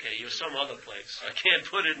not okay. You're some other place. I can't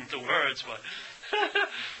put it into words, but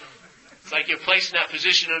it's like you're placed in that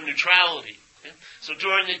position of neutrality. Yeah? So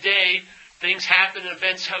during the day, things happen,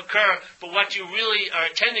 events occur, but what you really are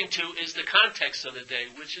attending to is the context of the day,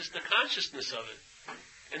 which is the consciousness of it.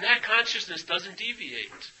 And that consciousness doesn't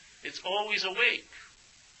deviate. It's always awake.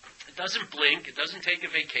 It doesn't blink. It doesn't take a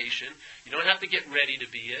vacation. You don't have to get ready to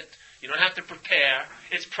be it. You don't have to prepare.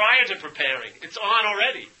 It's prior to preparing. It's on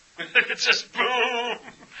already. It's just boom.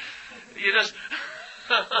 You just...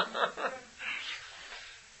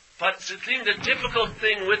 But the difficult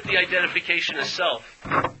thing with the identification of self,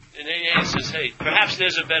 in AA it says, hey, perhaps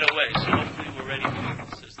there's a better way. So hopefully we're ready for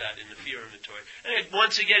it. It says that in the fear inventory. And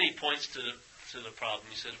once again he points to the problem.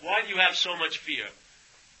 He says, why do you have so much fear?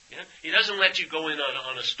 Yeah? He doesn't let you go in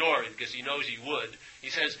on a story because he knows you would.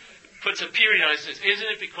 He says, puts a period on it and says, isn't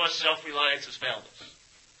it because self-reliance has failed us?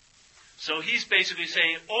 So he's basically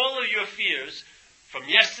saying all of your fears from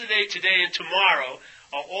yesterday, today, and tomorrow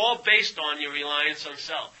are all based on your reliance on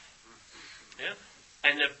self. Yeah?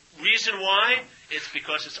 And the reason why is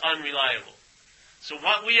because it's unreliable. So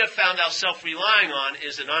what we have found ourselves relying on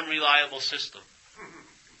is an unreliable system.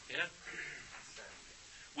 Yeah?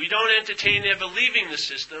 We don't entertain ever leaving the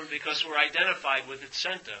system because we're identified with its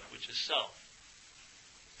center, which is self.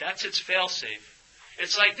 That's its fail-safe.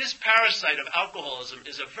 It's like this parasite of alcoholism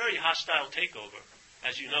is a very hostile takeover,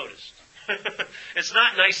 as you noticed. It's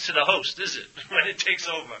not nice to the host, is it, when it takes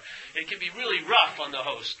over? It can be really rough on the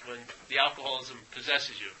host when the alcoholism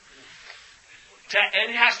possesses you. And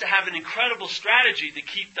it has to have an incredible strategy to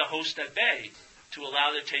keep the host at bay, to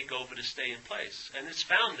allow the takeover to stay in place. And it's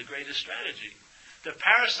found the greatest strategy. The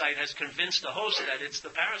parasite has convinced the host that it's the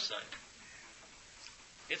parasite.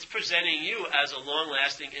 It's presenting you as a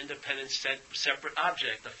long-lasting, independent, separate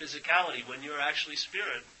object, a physicality, when you're actually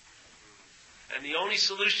spirit. And the only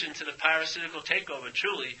solution to the parasitical takeover,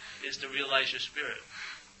 truly, is to realize your spirit.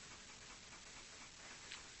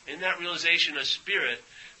 In that realization of spirit,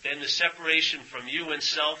 then the separation from you and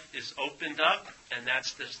self is opened up, and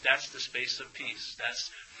that's the space of peace. That's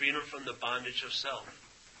freedom from the bondage of self.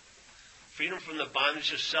 Freedom from the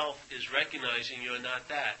bondage of self is recognizing you're not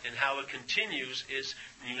that. And how it continues is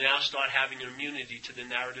you now start having immunity to the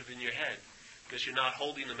narrative in your head, because you're not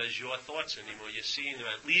holding them as your thoughts anymore. You're seeing them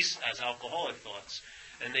at least as alcoholic thoughts.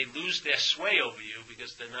 And they lose their sway over you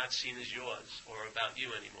because they're not seen as yours or about you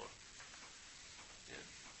anymore.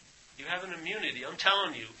 You have an immunity. I'm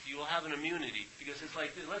telling you, you will have an immunity. Because it's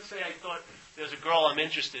like, let's say I thought there's a girl I'm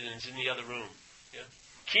interested in is in the other room. Yeah?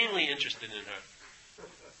 Keenly interested in her.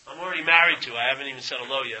 I'm already married to her. I haven't even said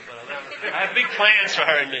hello yet, but I have big plans for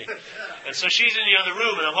her and me. And so she's in the other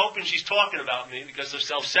room, and I'm hoping she's talking about me because of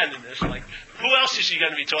self-centeredness. Like, who else is she going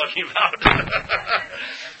to be talking about?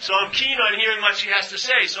 So I'm keen on hearing what she has to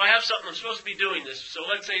say. So I have something. I'm supposed to be doing this. So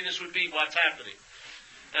let's say this would be what's happening.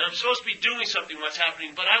 And I'm supposed to be doing something, what's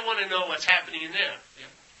happening, but I want to know what's happening in there. Yeah?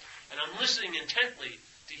 And I'm listening intently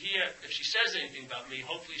to hear if she says anything about me.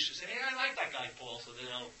 Hopefully she'll say, hey, I like that guy, Paul, so then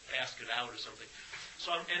I'll ask it out or something.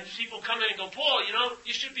 So and people come in and go, Paul,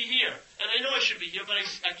 you should be here. And I know I should be here, but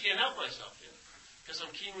I can't help myself, because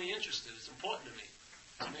I'm keenly interested. It's important to me.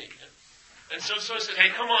 Yeah? And so I said, hey,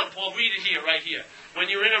 come on, Paul, read it here, right here. When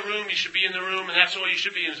you're in a room, you should be in the room, and that's all you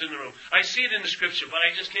should be is in the room. I see it in the scripture, but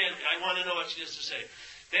I just can't. I want to know what she has to say.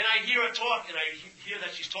 Then I hear her talk, and I hear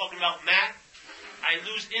that she's talking about Matt. I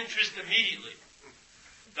lose interest immediately.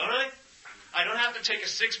 Don't I? I don't have to take a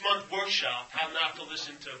 6-month workshop how not to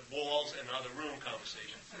listen to walls and other room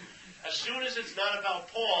conversations. As soon as it's not about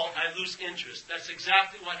Paul, I lose interest. That's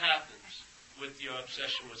exactly what happens with your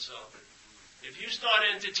obsession with self. If you start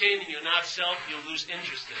entertaining your not self, you'll lose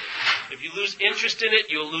interest in it. If you lose interest in it,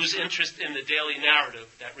 you'll lose interest in the daily narrative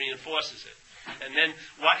that reinforces it. And then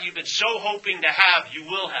what you've been so hoping to have, you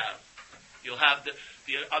will have. You'll have the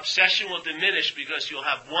obsession will diminish because you'll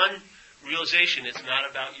have one realization, it's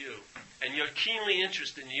not about you. And you're keenly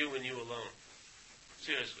interested in you and you alone.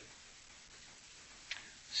 Seriously.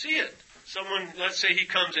 See it. Someone, let's say he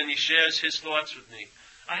comes and he shares his thoughts with me.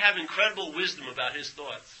 I have incredible wisdom about his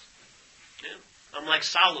thoughts. Yeah? I'm like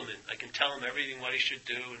Solomon. I can tell him everything what he should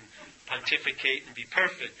do and pontificate and be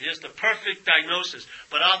perfect. Here's the perfect diagnosis.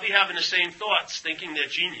 But I'll be having the same thoughts, thinking they're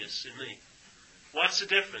genius in me. What's the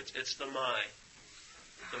difference? It's the mind.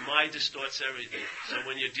 The mind distorts everything. So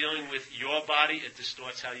when you're dealing with your body, it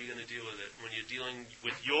distorts how you're going to deal with it. When you're dealing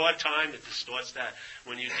with your time, it distorts that.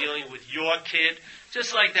 When you're dealing with your kid,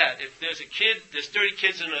 just like that. If there's a kid, there's 30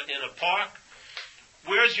 kids in a park,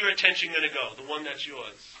 where's your attention going to go? The one that's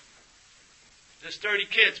yours. There's 30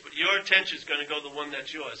 kids, but your attention is going to go the one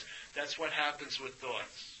that's yours. That's what happens with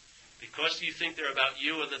thoughts. Because you think they're about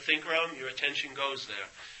you or the thinker of them, your attention goes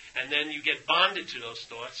there. And then you get bonded to those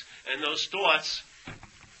thoughts, and those thoughts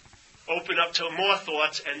open up to more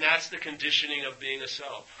thoughts, and that's the conditioning of being a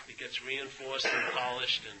self. It gets reinforced and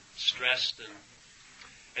polished and stressed,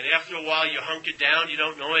 and after a while you hunker down, you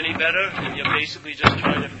don't know any better, and you're basically just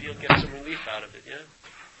trying to get some relief out of it, yeah?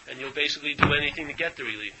 And you'll basically do anything to get the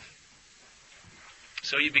relief.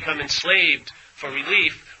 So you become enslaved for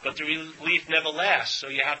relief, but the relief never lasts, so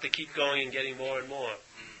you have to keep going and getting more and more.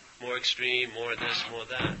 More extreme, more this, more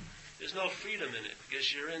that. There's no freedom in it,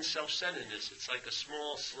 because you're in self-centeredness. It's like a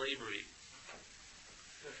small slavery.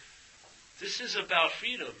 This is about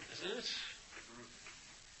freedom, isn't it?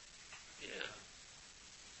 Yeah.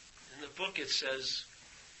 In the book it says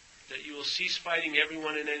that you will cease fighting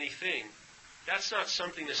everyone and anything. That's not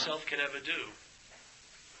something the self can ever do.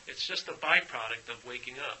 It's just a byproduct of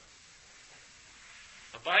waking up.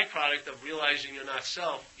 A byproduct of realizing you're not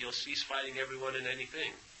self, you'll cease fighting everyone and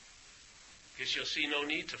anything. Because you'll see no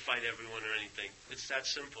need to fight everyone or anything. It's that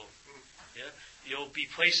simple. Yeah? You'll be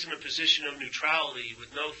placed in a position of neutrality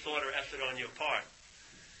with no thought or effort on your part.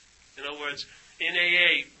 In other words, in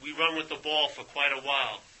AA, we run with the ball for quite a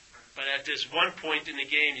while. But at this one point in the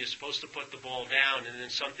game, you're supposed to put the ball down and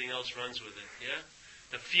then something else runs with it. Yeah?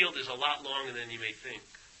 The field is a lot longer than you may think.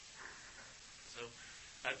 So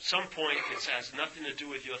at some point, it has nothing to do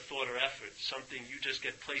with your thought or effort. Something you just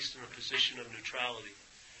get placed in a position of neutrality.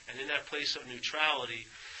 And in that place of neutrality,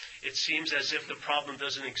 it seems as if the problem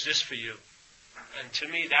doesn't exist for you. And to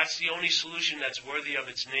me, that's the only solution that's worthy of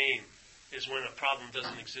its name, is when a problem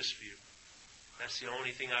doesn't exist for you. That's the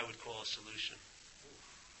only thing I would call a solution.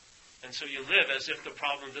 And so you live as if the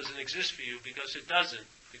problem doesn't exist for you, because it doesn't.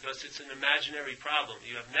 Because it's an imaginary problem.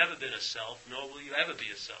 You have never been a self, nor will you ever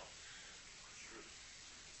be a self.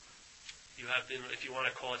 You have been, if you want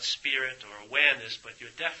to call it spirit or awareness, but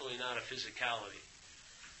you're definitely not a physicality.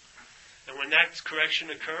 And when that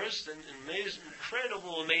correction occurs, then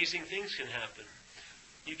incredible, amazing things can happen.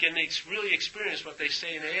 you can really experience what they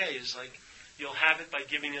say in AA is like, you'll have it by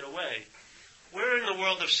giving it away. Where in the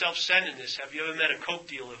world of self-centeredness have you ever met a coke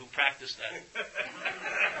dealer who practiced that?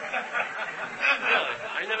 Really,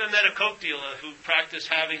 I never met a coke dealer who practiced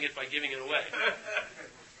having it by giving it away.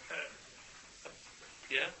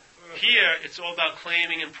 Yeah? Here, it's all about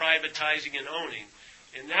claiming and privatizing and owning.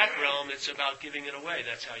 In that realm, it's about giving it away.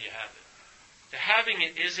 That's how you have it. The having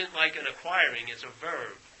it isn't like an acquiring, it's a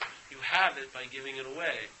verb. You have it by giving it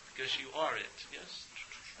away, because you are it. Yes?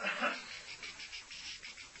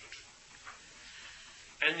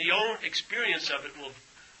 And the own experience of it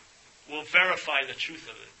will verify the truth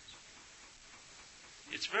of it.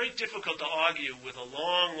 It's very difficult to argue with a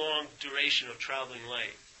long, long duration of traveling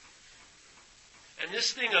light. And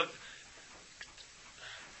this thing of,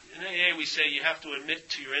 in AA we say you have to admit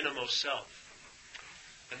to your innermost self.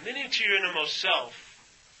 Admitting to your innermost self,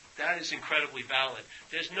 that is incredibly valid.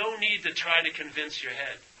 There's no need to try to convince your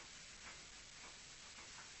head.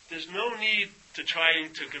 There's no need to try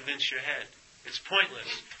to convince your head. It's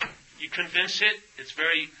pointless. You convince it, it's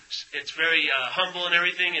very humble and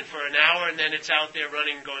everything, and for an hour, and then it's out there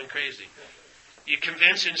running and going crazy. You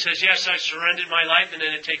convince it and says, yes, I surrendered my life, and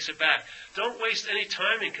then it takes it back. Don't waste any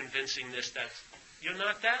time in convincing this that you're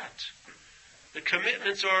not that. The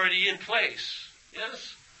commitment's already in place.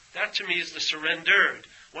 Yes? That to me is the surrendered.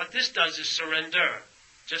 What this does is surrender.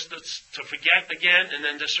 Just to forget again, and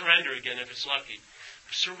then to surrender again if it's lucky.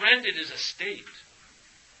 Surrendered is a state.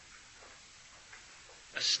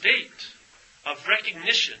 A state of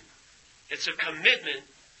recognition. It's a commitment.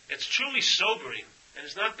 It's truly sobering. And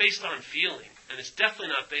it's not based on feeling. And it's definitely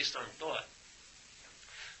not based on thought.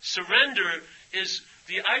 Surrender is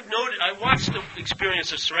I watched the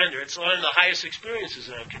experience of surrender. It's one of the highest experiences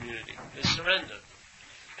in our community, is surrender.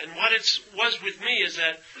 And what it was with me is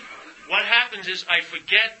that what happens is I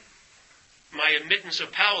forget my admittance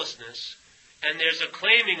of powerlessness, and there's a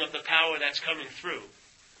claiming of the power that's coming through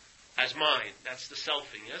as mine. That's the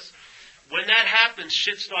selfing, yes? When that happens,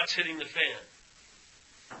 shit starts hitting the fan.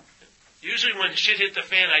 Usually when shit hit the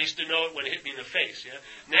fan, I used to know it when it hit me in the face. Yeah?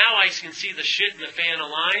 Now I can see the shit and the fan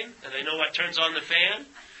align, and I know what turns on the fan,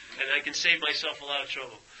 and I can save myself a lot of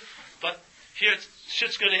trouble. But here,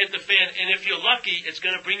 shit's going to hit the fan, and if you're lucky, it's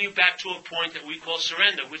going to bring you back to a point that we call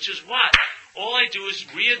surrender, which is what? All I do is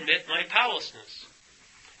readmit my powerlessness.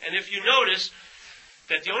 And if you notice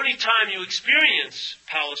that the only time you experience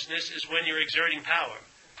powerlessness is when you're exerting power.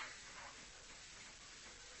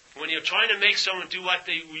 When you're trying to make someone do what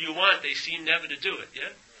you want, they seem never to do it,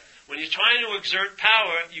 yeah? When you're trying to exert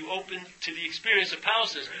power, you open to the experience of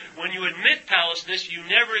powerlessness. When you admit powerlessness, you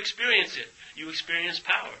never experience it. You experience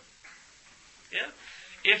power. Yeah?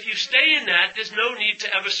 If you stay in that, there's no need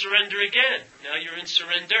to ever surrender again. Now you're in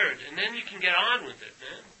surrendered, and then you can get on with it,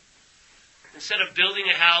 man. Instead of building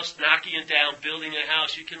a house, knocking it down, building a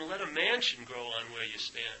house, you can let a mansion grow on where you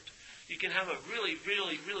stand. You can have a really,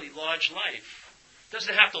 really, really large life. It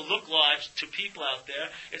doesn't have to look large to people out there.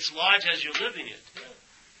 It's large as you're living it. Yeah.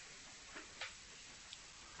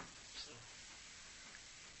 So.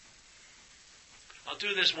 I'll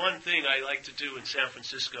do this one thing I like to do in San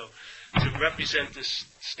Francisco to represent this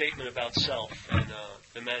statement about self and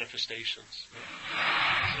the manifestations.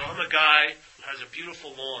 So I'm a guy who has a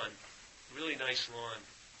beautiful lawn, really nice lawn,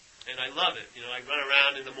 and I love it. You know, I run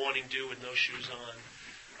around in the morning dew with no shoes on.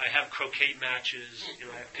 I have croquet matches. You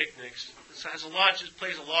know, I have picnics. It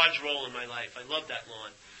plays a large role in my life. I love that lawn.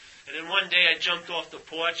 And then one day I jumped off the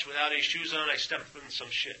porch without any shoes on. I stepped in some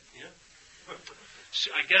shit. You know? So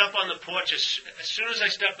I get up on the porch. As soon as I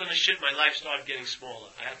stepped on the shit, my life started getting smaller.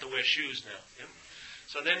 I have to wear shoes now. You know?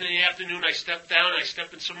 So then in the afternoon, I step down, I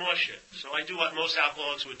step in some more shit. So I do what most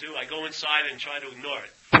alcoholics would do. I go inside and try to ignore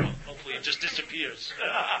it. Hopefully it just disappears.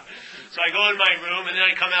 So I go in my room, and then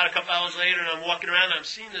I come out a couple hours later, and I'm walking around, and I'm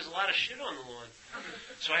seeing there's a lot of shit on the lawn.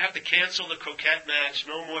 So I have to cancel the croquet match,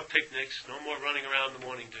 no more picnics, no more running around in the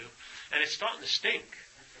morning dew. And it's starting to stink.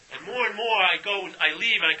 And more I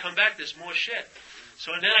leave, and I come back, there's more shit.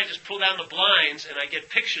 So then I just pull down the blinds, and I get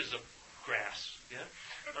pictures of grass. Yeah?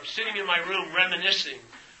 I'm sitting in my room reminiscing.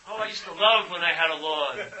 Oh, I used to love when I had a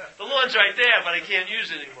lawn. The lawn's right there, but I can't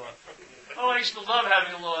use it anymore. Oh, I used to love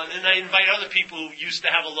having a lawn. And I invite other people who used to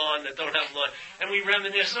have a lawn that don't have a lawn. And we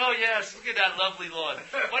reminisce. Oh, yes, look at that lovely lawn.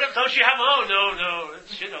 What if, don't you have, oh, no,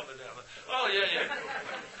 it's shit over there. Oh, yeah.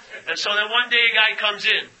 And so then one day a guy comes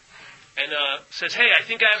in and says, hey, I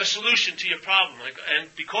think I have a solution to your problem. And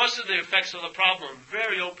because of the effects of the problem, I'm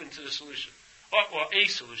very open to the solution, or a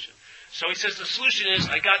solution. So he says, the solution is,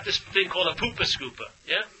 I got this thing called a poopa scooper,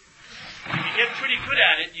 yeah? If you get pretty good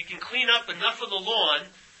at it, you can clean up enough of the lawn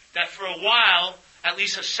that for a while, at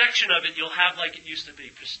least a section of it you'll have like it used to be,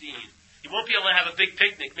 pristine. You won't be able to have a big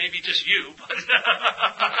picnic, maybe just you, but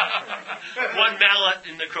one mallet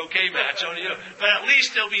in the croquet match, only you. But at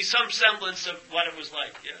least there'll be some semblance of what it was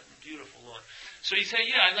like. Yeah, beautiful lawn. So you say,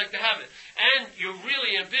 yeah, I'd like to have it. And you're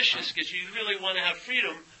really ambitious because you really want to have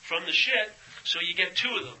freedom from the shit, so you get 2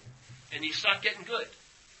 of them. And you start getting good.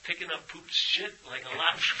 Picking up poop shit, like a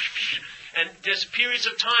lot. And there's periods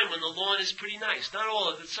of time when the lawn is pretty nice. Not all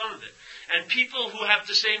of it, some of it. And people who have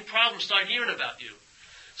the same problem start hearing about you.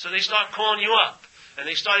 So they start calling you up, and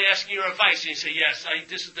they start asking your advice, and you say, yes,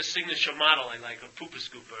 this is the signature model I like, a pooper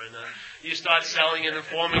scooper, and you start selling and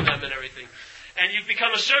informing them and everything. And you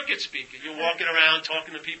become a circuit speaker. You're walking around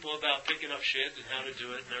talking to people about picking up shit and how to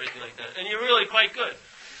do it and everything like that. And you're really quite good.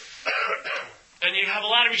 And you have a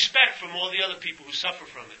lot of respect from all the other people who suffer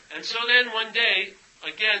from it. And so then one day,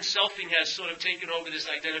 again, selfing has sort of taken over this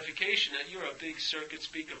identification that you're a big circuit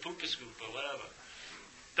speaker, pooper scooper, whatever.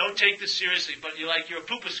 Don't take this seriously, but you're a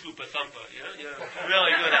pooper scooper thumper. You're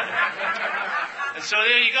really good at it. And so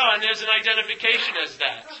there you go, and there's an identification as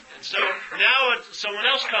that. And so now someone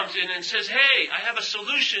else comes in and says, hey, I have a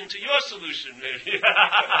solution to your solution, maybe.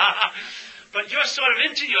 But you're sort of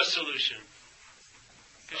into your solution.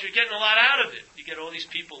 Because you're getting a lot out of it. You get all these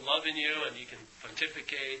people loving you, and you can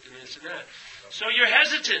pontificate and this and that. So you're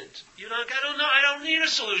hesitant. You're like, I don't know, I don't need a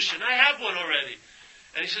solution. I have one already.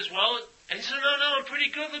 And he says, and he said, no, I'm pretty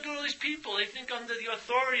good. Look at all these people. They think I'm the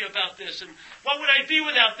authority about this. And what would I be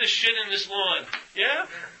without this shit in this lawn? Yeah?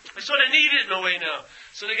 I sort of need it in a way now.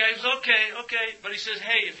 So the guy goes, okay. But he says,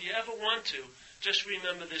 hey, if you ever want to, just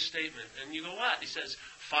remember this statement. And you go, what? He says,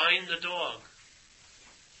 find the dog.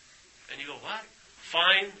 And you go, what?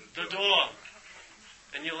 Find the dog.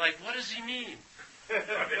 And you're like, what does he mean?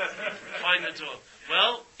 Find the dog.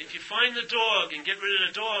 Well, if you find the dog and get rid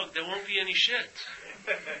of the dog, there won't be any shit.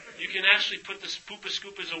 You can actually put the pooper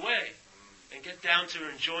scoopers away and get down to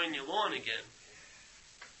enjoying your lawn again.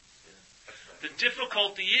 The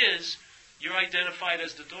difficulty is you're identified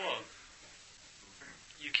as the dog.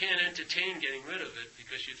 You can't entertain getting rid of it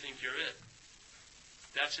because you think you're it.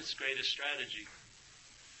 That's its greatest strategy.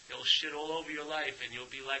 It'll shit all over your life, and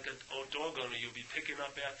you'll be like a dog owner. You'll be picking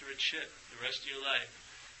up after its shit the rest of your life.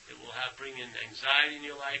 It will bring in anxiety in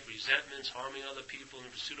your life, resentments, harming other people in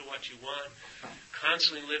the pursuit of what you want,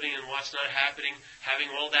 constantly living in what's not happening,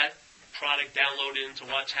 having all that product downloaded into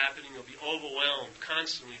what's happening. You'll be overwhelmed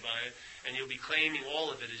constantly by it, and you'll be claiming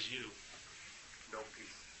all of it as you. No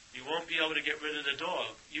peace. You won't be able to get rid of the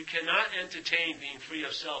dog. You cannot entertain being free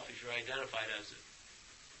of self if you're identified as it.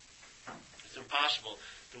 It's impossible.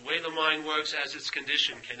 The way the mind works as its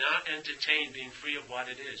condition cannot entertain being free of what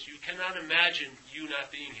it is. You cannot imagine you not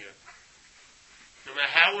being here. No matter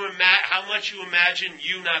how much you imagine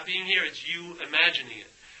you not being here, it's you imagining it.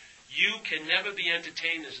 You can never be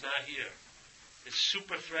entertained as not here. It's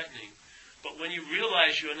super threatening. But when you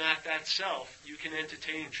realize you're not that self, you can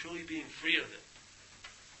entertain truly being free of it.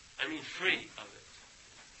 I mean free of it.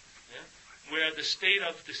 Yeah? Where the state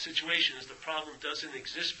of the situation is the problem doesn't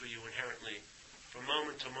exist for you inherently. From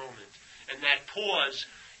moment to moment. And that pause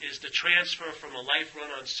is the transfer from a life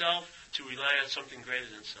run on self to rely on something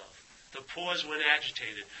greater than self. The pause when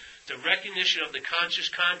agitated. The recognition of the conscious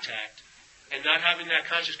contact and not having that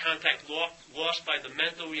conscious contact lost by the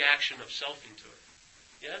mental reaction of selfing to it.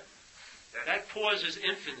 Yeah? That pause is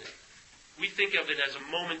infinite. We think of it as a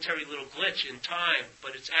momentary little glitch in time,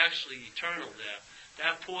 but it's actually eternal there.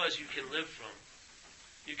 That pause you can live from.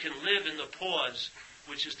 You can live in the pause,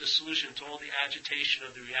 which is the solution to all the agitation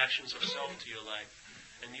of the reactions of self to your life.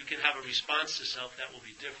 And you can have a response to self that will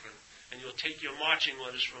be different. And you'll take your marching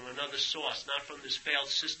orders from another source, not from this failed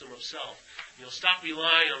system of self. And you'll stop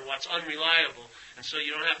relying on what's unreliable, and so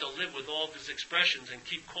you don't have to live with all these expressions and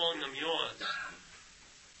keep calling them yours.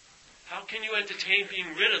 How can you entertain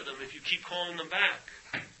being rid of them if you keep calling them back?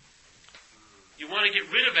 You want to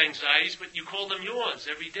get rid of anxieties, but you call them yours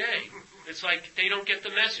every day. It's like they don't get the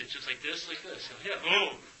message. It's like this, like this. Yeah.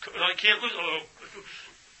 Oh, I can't lose. Oh.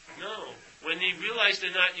 No. When you realize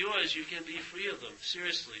they're not yours, you can be free of them.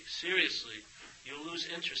 Seriously. You'll lose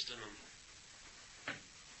interest in them.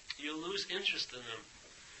 You'll lose interest in them.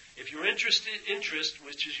 If your interest,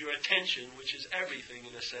 which is your attention, which is everything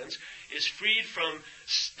in a sense, is freed from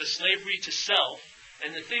the slavery to self,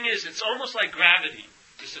 and the thing is, it's almost like gravity,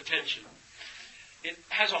 this attention. It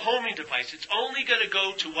has a homing device. It's only going to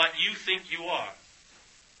go to what you think you are.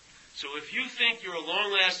 So if you think you're a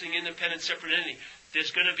long-lasting, independent, separate entity,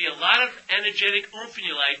 there's going to be a lot of energetic oomph in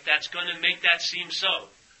your life that's going to make that seem so.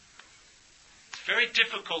 It's very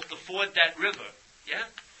difficult to ford that river, yeah?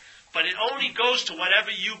 But it only goes to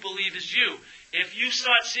whatever you believe is you. If you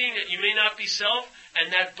start seeing that you may not be self,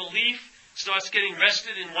 and that belief starts getting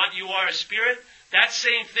rested in what you are as spirit, that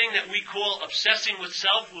same thing that we call obsessing with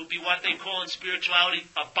self will be what they call in spirituality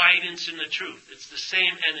abidance in the truth. It's the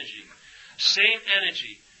same energy. Same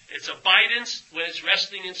energy. It's abidance when it's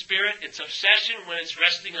resting in spirit. It's obsession when it's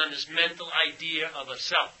resting on this mental idea of a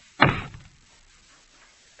self.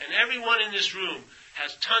 And everyone in this room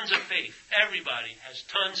has tons of faith. Everybody has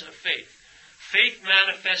tons of faith. Faith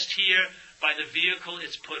manifests here by the vehicle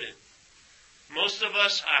it's put in. Most of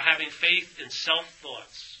us are having faith in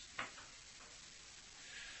self-thoughts.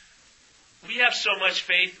 We have so much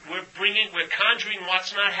faith, we're conjuring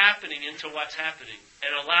what's not happening into what's happening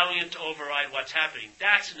and allowing it to override what's happening.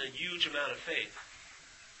 That's a huge amount of faith.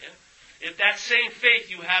 Yeah? If that same faith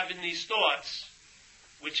you have in these thoughts,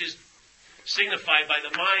 which is signified by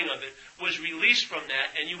the mind of it, was released from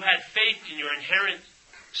that, and you had faith in your inherent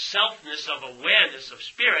selfness of awareness of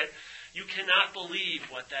spirit, you cannot believe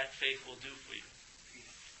what that faith will do for you.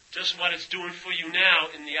 Just what it's doing for you now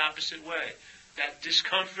in the opposite way. That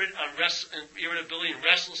discomfort, and irritability, and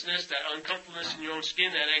restlessness, that uncomfortableness in your own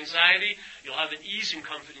skin, that anxiety, you'll have an ease and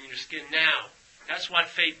comfort in your skin now. That's what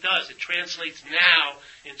faith does. It translates now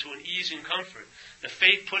into an ease and comfort. The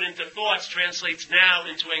faith put into thoughts translates now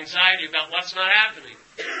into anxiety about what's not happening.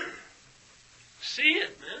 See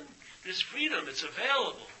it, man. There's freedom. It's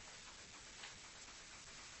available.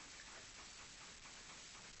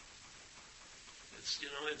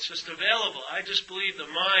 It's just available. I just believe the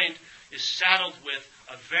mind is saddled with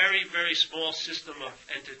a very, very small system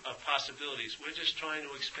of possibilities. We're just trying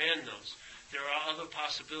to expand those. There are other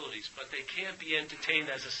possibilities, but they can't be entertained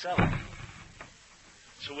as a self.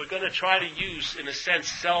 So we're going to try to use, in a sense,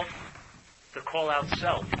 self to call out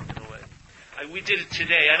self, in a way. We did it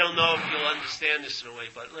today. I don't know if you'll understand this in a way,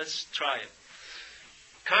 but let's try it.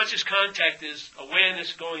 Conscious contact is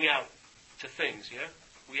awareness going out to things, yeah?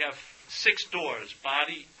 We have 6 doors.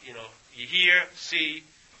 Body, you hear, see,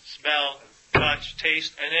 smell, touch,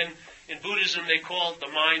 taste, and then in Buddhism they call the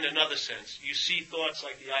mind another sense. You see thoughts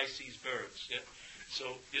like the eye sees birds. Yeah? So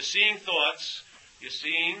you're seeing thoughts, you're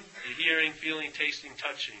seeing, you're hearing, feeling, tasting,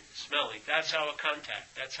 touching, smelling. That's how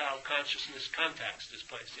that's how consciousness contacts this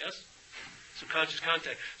place, yes? So conscious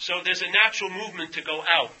contact. So there's a natural movement to go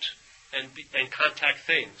out and contact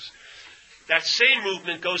things. That same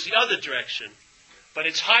movement goes the other direction, but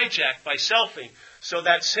it's hijacked by selfing. So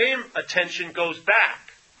that same attention goes back.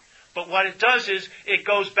 But what it does is, it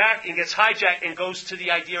goes back and gets hijacked and goes to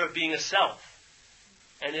the idea of being a self.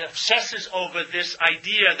 And it obsesses over this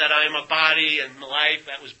idea that I am a body and life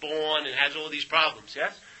that was born and has all these problems,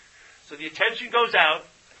 yes? So the attention goes out,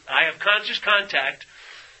 I have conscious contact.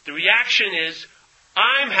 The reaction is,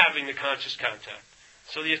 I'm having the conscious contact.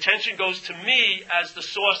 So the attention goes to me as the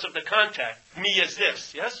source of the contact. Me as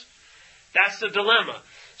this, yes? That's the dilemma.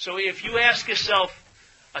 So if you ask yourself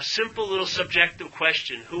a simple little subjective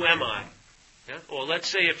question, who am I? Yeah? Or let's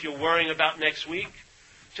say if you're worrying about next week,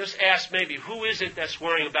 just ask maybe, who is it that's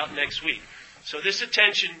worrying about next week? So this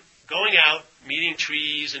attention going out, meeting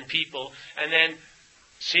trees and people, and then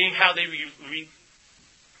seeing how they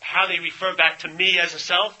refer back to me as a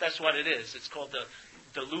self, that's what it is. It's called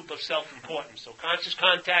the loop of self-importance. So conscious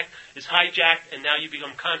contact is hijacked, and now you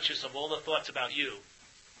become conscious of all the thoughts about you.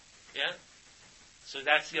 Yeah? So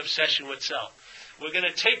that's the obsession with self. We're going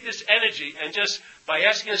to take this energy and just by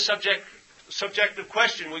asking a subjective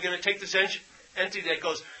question, we're going to take this entity that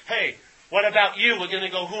goes, hey, what about you? We're going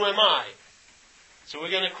to go, who am I? So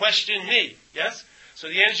we're going to question me, yes? So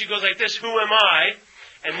the energy goes like this, who am I?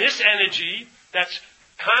 And this energy that's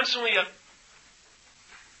constantly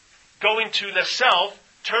going to the self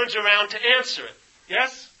turns around to answer it,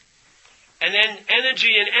 yes? And then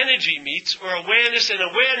energy and energy meets, or awareness and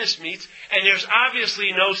awareness meets, and there's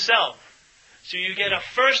obviously no self. So you get a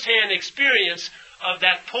first-hand experience of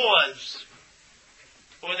that pause,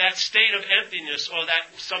 or that state of emptiness, or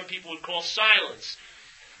that some people would call silence.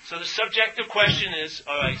 So the subjective question is,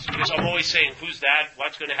 all right, because I'm always saying, who's that?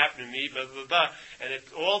 What's going to happen to me? Blah, blah, blah. And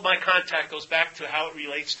if all my contact goes back to how it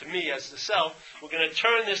relates to me as the self, we're going to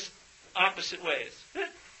turn this opposite ways.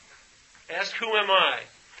 Ask, who am I?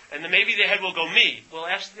 And then maybe the head will go, me.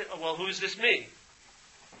 Well, who's this me?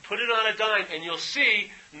 Put it on a dime, and you'll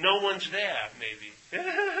see no one's there, maybe.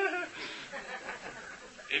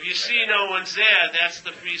 If you see no one's there, that's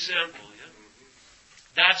the free sample. Yeah?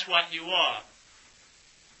 That's what you are.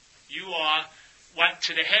 You are what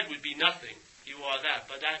to the head would be nothing. You are that,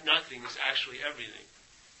 but that nothing is actually everything.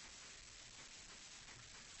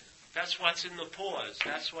 That's what's in the pause.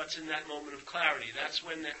 That's what's in that moment of clarity. That's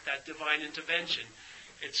when that divine intervention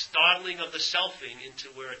It's startling of the selfing into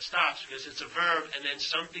where it stops, because it's a verb, and then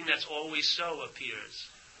something that's always so appears.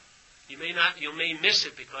 You may miss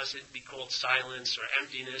it because it'd be called silence or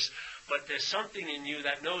emptiness, but there's something in you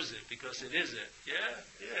that knows it because it is it. Yeah.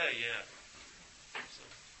 So.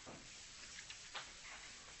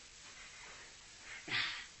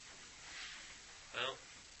 Well,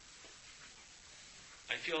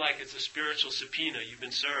 I feel like it's a spiritual subpoena. You've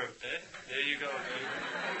been served, eh? There you go.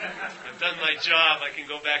 I've done my job. I can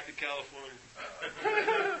go back to California.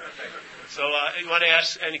 So, you want to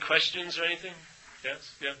ask any questions or anything?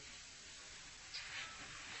 Yes? Yeah?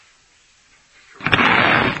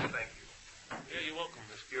 Thank you. Yeah, you're welcome.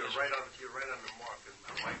 You're right on the mark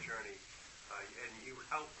on my journey, and you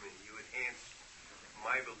helped me. You enhanced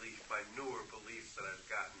my belief by newer beliefs that I've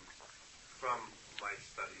gotten from my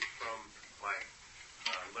studies, from my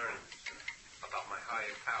learnings about my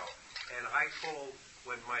higher power. And I call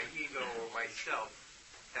when my ego or myself,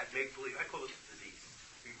 that make-believe, I call it the disease.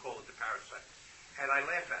 You call it the parasite. And I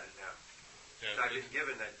laugh at it now. Yeah, I've been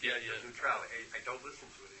given that neutrality. I don't listen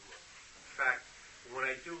to it anymore. In fact, when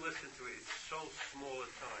I do listen to it, it's so small a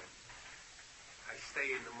time. I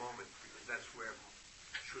stay in the moment because that's where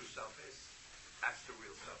true self is. That's the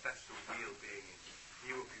real self. That's the real being.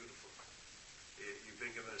 You are beautiful. You've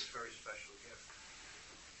been given this very special gift.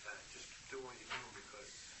 Just do what you're doing because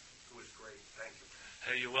it was great. Thank you.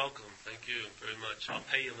 Hey, you're welcome. Thank you very much. I'll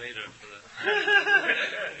pay you later for that.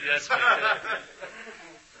 Yes. My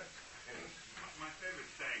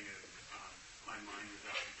favorite saying is, my mind is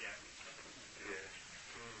out to get me. Yeah.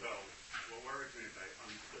 So, what worries me is I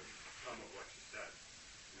understood some of what you said.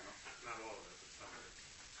 Not all of it, but some of it.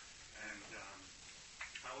 And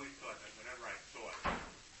I always thought that whatever I thought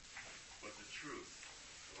was the truth.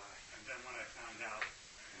 And then when I found out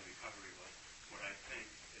in recovery what I think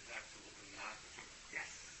is absolutely not the truth. Yes.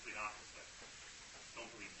 It's the opposite. Don't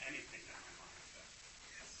believe anything that my mind says.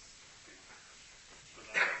 Yes. So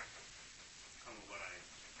that's some of what I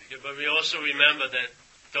think. Yeah, but we also remember that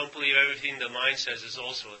don't believe everything the mind says is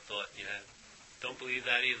also a thought you have. Don't believe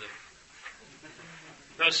that either.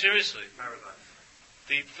 No, seriously. Paradox.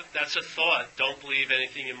 That's a thought. Don't believe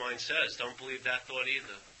anything your mind says. Don't believe that thought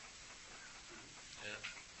either. Yeah.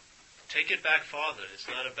 Take it back farther. It's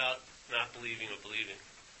not about not believing or believing.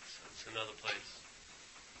 It's another place.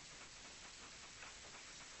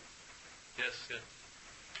 Yes, yeah.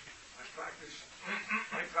 I practice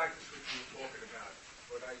what you were talking about,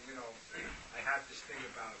 but I have this thing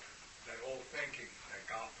about that old thinking, that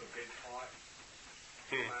God forbid part.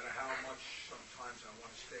 No matter how much sometimes I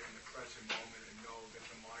want to stay in the present moment and know that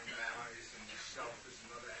the mind lies and the self is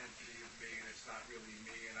another entity of me and it's not really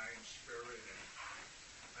me and I am spirit. And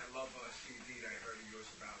I love a CD that I heard of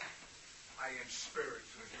yours about I am spirit,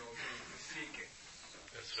 so there's no need to seek it.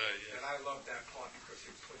 That's right, yeah. And I love that part because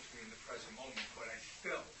it puts me in the present moment, but I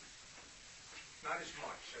still, not as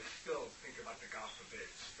much, I still think about the God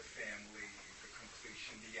forbids, the family, the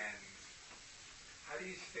completion, the end. How do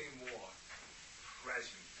you stay more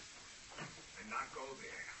present and not go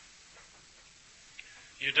there?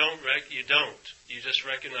 You don't. You just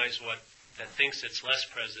recognize what that thinks it's less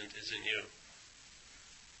present is in you.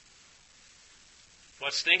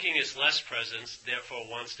 What's thinking is less present, therefore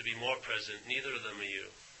wants to be more present. Neither of them are you.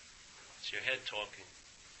 It's your head talking.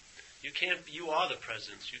 You are the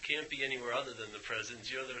presence. You can't be anywhere other than the presence.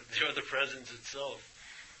 You're the presence itself.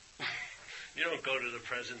 You don't go to the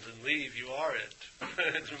presence and leave. You are it.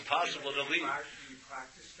 It's impossible to leave. Do you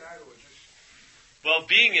practice that or just... Well,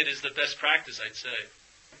 being it is the best practice, I'd say.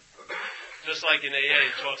 Just like in AA,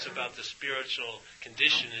 it talks about the spiritual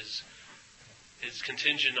condition is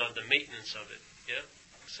contingent on the maintenance of it. Yeah?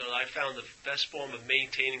 So I found the best form of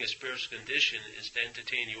maintaining a spiritual condition is to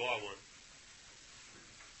entertain you are one.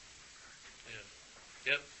 Yeah.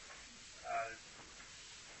 Yep. I'm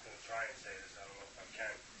going to try and say this. I don't know if I can.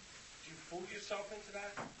 Do you fool yourself into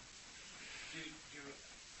that? I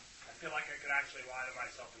feel like I could actually lie to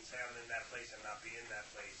myself and say I'm in that place and not be in that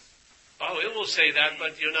place. Oh, it will say that,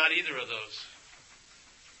 but you're not either of those.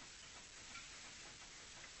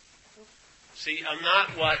 See, I'm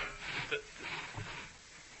not what...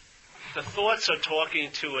 The thoughts are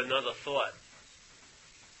talking to another thought.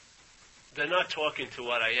 They're not talking to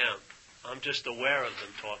what I am. I'm just aware of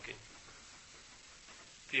them talking.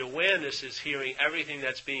 The awareness is hearing everything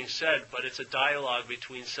that's being said, but it's a dialogue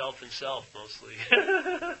between self and self, mostly.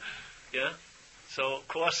 Yeah? So, of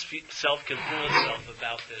course, self can fool itself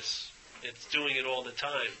about this. It's doing it all the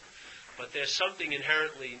time. But there's something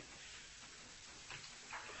inherently...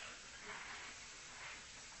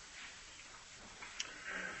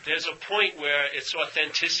 There's a point where its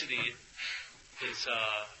authenticity is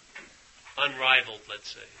unrivaled, let's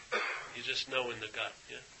say. You just know in the gut.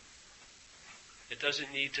 Yeah. It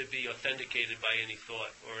doesn't need to be authenticated by any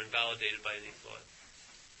thought or invalidated by any thought.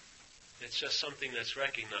 It's just something that's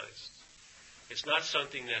recognized. It's not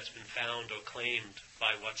something that's been found or claimed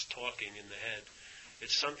by what's talking in the head.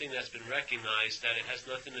 It's something that's been recognized that it has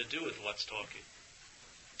nothing to do with what's talking.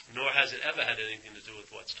 Nor has it ever had anything to do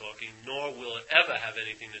with what's talking, nor will it ever have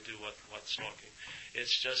anything to do with what's talking.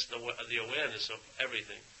 It's just the awareness of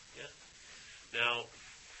everything. Yeah. Now,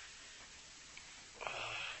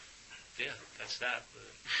 that's that.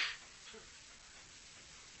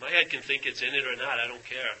 My head can think it's in it or not. I don't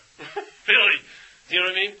care. Really. Do you know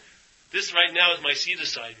what I mean? This right now is my seed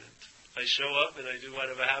assignment. I show up and I do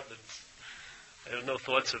whatever happens. I have no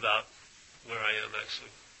thoughts about where I am,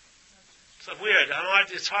 actually. It's weird.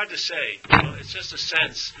 It's hard to say. You know? It's just a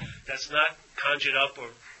sense that's not conjured up or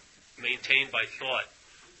maintained by thought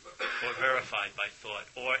or verified by thought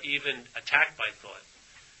or even attacked by thought.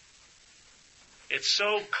 It's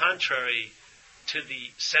so contrary to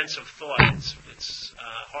the sense of thought. It's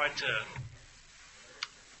hard to...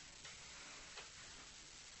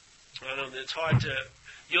 it's hard to...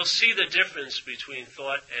 You'll see the difference between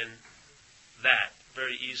thought and that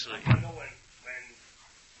very easily. I know when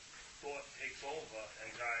thought takes over,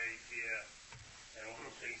 anxiety, fear, and all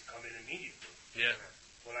those things come in immediately. Yeah.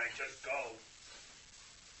 When I just go,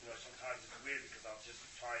 sometimes it's weird because I'll just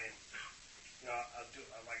try and, I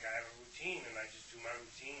have a routine and I just do my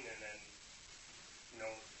routine and then,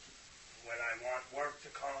 when I want work to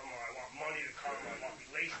come or I want money to come or I want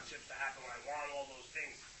relationships to happen, when I want all those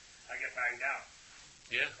things, I get banged out.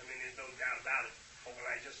 Yeah. I mean, there's no doubt about it. But when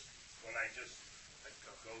I just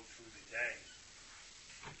go through the day.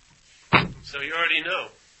 So you already know.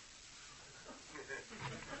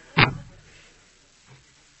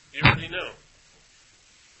 You already know.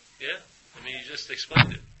 Yeah? I mean, you just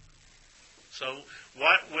explained it. So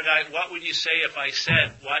what would you say if I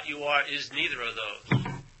said what you are is neither of those?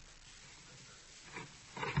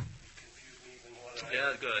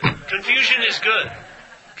 Yeah, good. Confusion is good.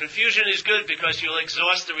 Confusion is good because you'll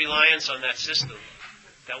exhaust the reliance on that system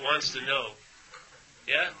that wants to know.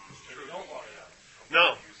 Yeah?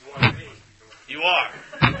 No. You are.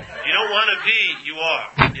 You don't want to be, you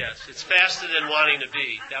are. Yes, it's faster than wanting to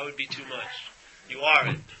be. That would be too much. You are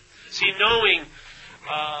it. See, knowing,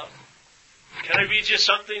 can I read you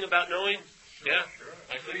something about knowing? Yeah?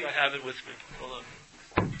 I think I have it with me. Hold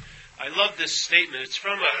on. I love this statement. It's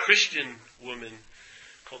from a Christian woman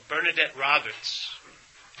called Bernadette Roberts.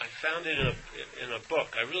 I found it in a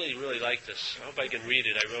book. I really, really like this. I hope I can read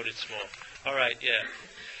it. I wrote it small. All right, yeah.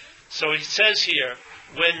 So he says here,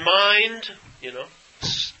 when mind,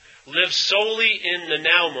 lives solely in the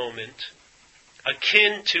now moment,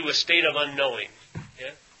 akin to a state of unknowing.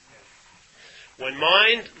 Yeah? When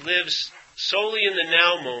mind lives solely in the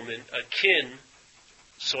now moment, akin,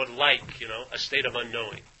 sort of like, a state of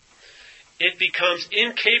unknowing, it becomes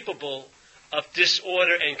incapable of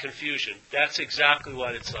disorder and confusion. That's exactly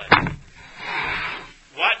what it's like.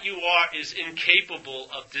 What you are is incapable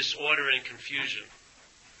of disorder and confusion.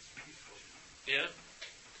 Yeah?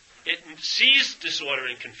 It sees disorder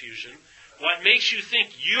and confusion. What makes you think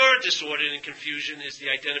you're disordered and confusion is the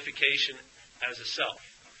identification as a self.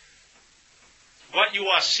 What you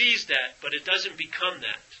are sees that, but it doesn't become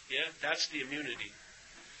that. Yeah? That's the immunity.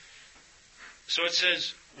 So it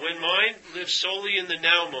says, when mind lives solely in the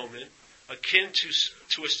now moment, akin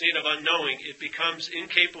to a state of unknowing, it becomes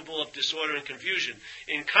incapable of disorder and confusion.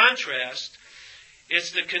 In contrast,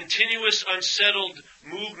 it's the continuous unsettled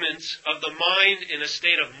movements of the mind in a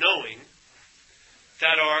state of knowing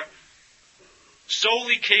that are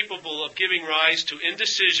solely capable of giving rise to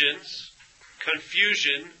indecisions,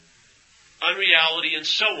 confusion, unreality, and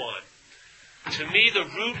so on. To me, the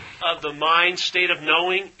root of the mind state of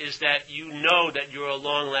knowing is that you know that you're a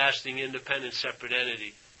long-lasting, independent, separate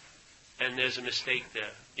entity. And there's a mistake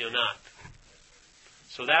there. You're not.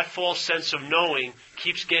 So that false sense of knowing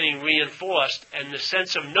keeps getting reinforced, and the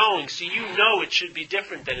sense of knowing, you know it should be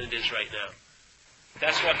different than it is right now.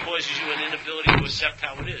 That's what causes you an inability to accept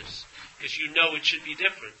how it is, because you know it should be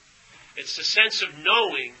different. It's the sense of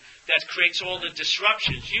knowing that creates all the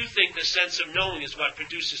disruptions. You think the sense of knowing is what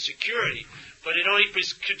produces security, but it only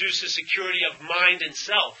produces security of mind and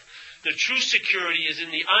self. The true security is in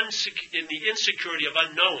the insecurity of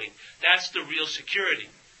unknowing. That's the real security.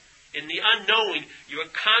 In the unknowing, you're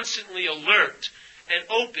constantly alert and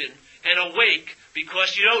open and awake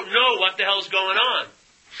because you don't know what the hell's going on.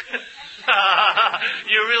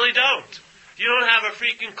 You really don't. You don't have a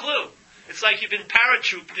freaking clue. It's like you've been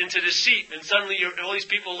paratrooped into the seat and suddenly all these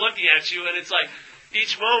people looking at you, and it's like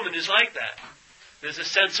each moment is like that. There's a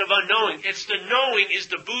sense of unknowing. It's the knowing is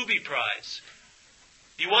the booby prize.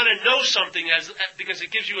 You want to know something because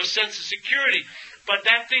it gives you a sense of security. But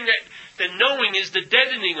that thing the knowing is the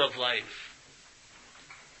deadening of life.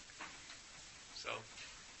 So,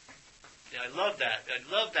 yeah, I love that. I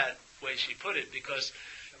love that way she put it, because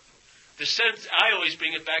the sense, I always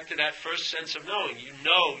bring it back to that first sense of knowing. You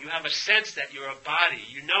know, you have a sense that you're a body.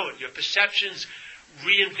 You know it. Your perceptions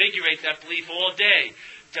reinvigorate that belief all day.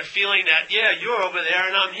 The feeling that, yeah, you're over there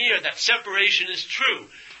and I'm here. That separation is true.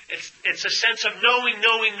 It's a sense of knowing, and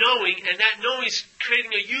that knowing is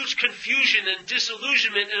creating a huge confusion and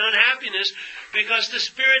disillusionment and unhappiness, because the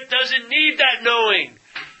Spirit doesn't need that knowing.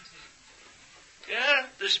 Yeah?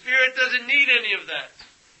 The Spirit doesn't need any of that.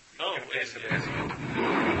 Oh, wait a minute.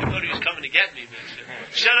 I thought he was coming to get me, man.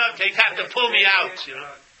 Shut up, they have to pull me out, you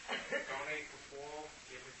know. Donate the fall,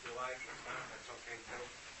 give it your life, that's okay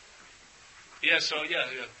too. Yeah, so,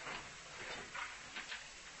 yeah.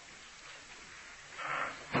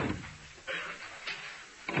 The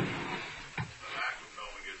lack of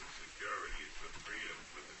knowing isn't security, it's the freedom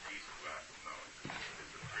with the peace of lack of knowing.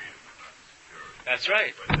 It's the freedom, it's not the security. That's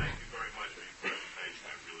right. But thank you very much for your presentation.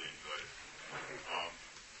 I really enjoyed it.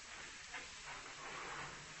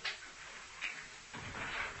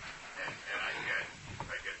 And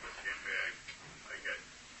I get the skin bag, I get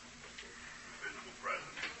the physical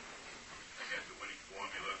presence, I get the winning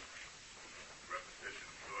formula, repetition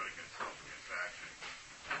of thought against self against action.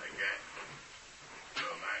 I get the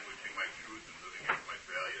languaging my truth and living into my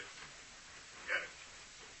failure. Get it.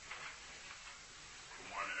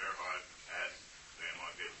 Kumar Earhart asked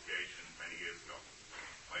landmark education many years ago.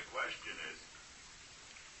 My question is,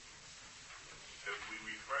 if we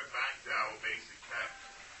refer back to our basic text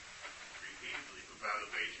repeatedly for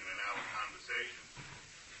validation in our conversation,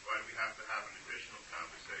 why do we have to have an additional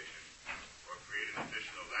conversation or create an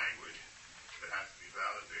additional language that has to be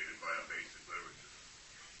validated by our basic literature?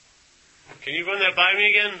 Can you run that by me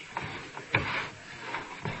again?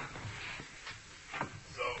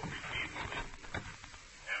 So, repeatedly,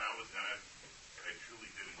 and I truly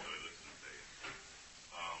did enjoy listening to you.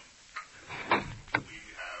 We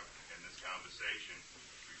have, in this conversation,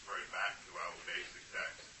 referred back to our basic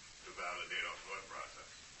text to validate our thought process.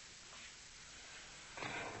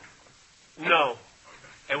 No.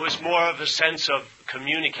 Okay. It was more of a sense of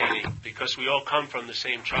communicating, because we all come from the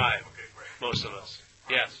same tribe, Okay, great. most of us.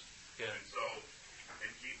 Yes. Yeah. And so, in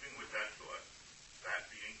keeping with that thought, that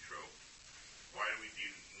being true, why do we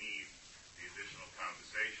need the additional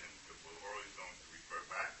conversation if we're always going to refer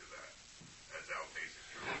back to that as our basic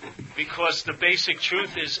truth? Because the basic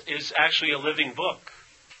truth is actually a living book.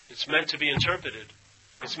 It's meant to be interpreted.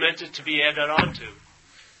 It's meant to be added on to.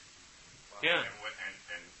 Yeah.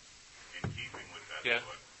 And in keeping with that Yeah.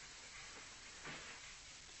 thought,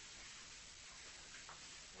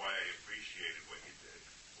 why I appreciated what you did,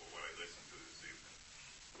 or what I listened to this evening,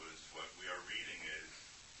 was what we are reading is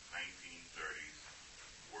 1930s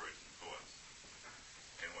words and thoughts.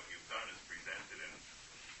 And what you've done is presented in,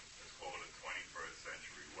 let's call it a 21st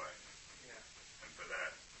century way. Yeah. And for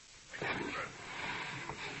that, I give you credit.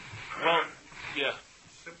 Well, yeah.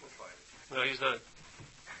 Simplified it. No, he's not.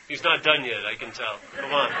 He's not done yet, I can tell.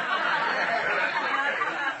 Come on.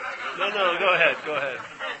 No, go ahead.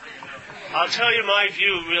 I'll tell you my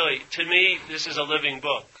view, really. To me, this is a living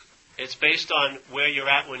book. It's based on where you're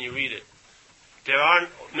at when you read it. There aren't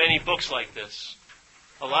many books like this.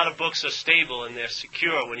 A lot of books are stable and they're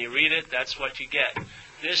secure. When you read it, that's what you get.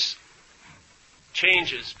 This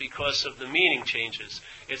changes because of the meaning changes.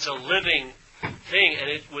 It's a living thing, and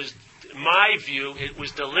it was, in my view, it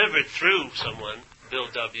was delivered through someone, Bill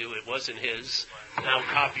W. It wasn't his, now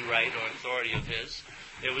copyright or authority of his.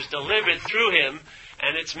 It was delivered through him,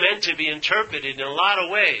 and it's meant to be interpreted in a lot of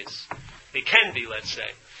ways. It can be, let's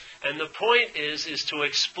say. And the point is to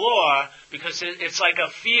explore, because it's like a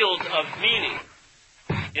field of meaning.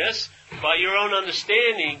 Yes? By your own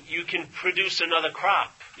understanding, you can produce another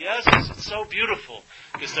crop. Yes? It's so beautiful.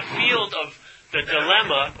 Because the field of the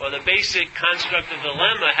dilemma, or the basic construct of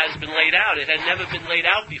dilemma, has been laid out. It had never been laid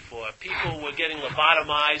out before. People were getting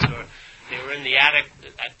lobotomized, or they were in the attic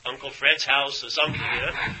at Uncle Fred's house or something.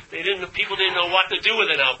 You know? People didn't know what to do with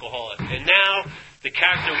an alcoholic. And now, the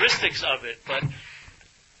characteristics of it. But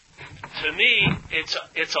to me,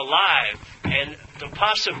 it's alive. And the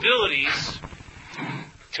possibilities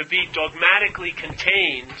to be dogmatically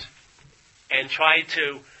contained and try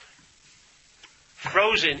to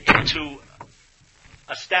frozen into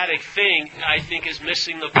a static thing, I think, is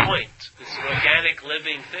missing the point. It's an organic,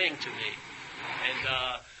 living thing to me. And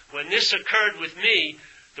when this occurred with me,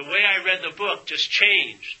 the way I read the book just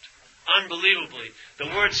changed. unbelievably. The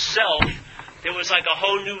word self, there was like a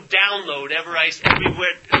whole new download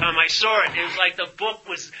everywhere time I saw it. It was like the book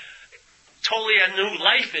was totally a new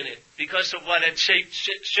life in it because of what had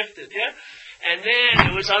shifted. Yeah? And then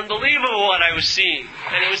it was unbelievable what I was seeing.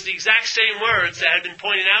 And it was the exact same words that had been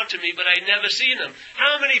pointed out to me, but I'd never seen them.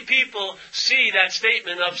 How many people see that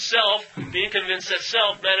statement of self, being convinced that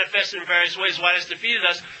self manifests in various ways, what has defeated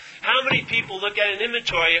us? How many people look at an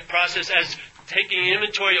inventory process as taking an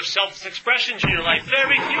inventory of self-expressions in your life?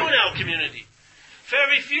 Very few in our community.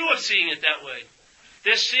 Very few are seeing it that way.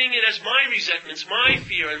 They're seeing it as my resentments, my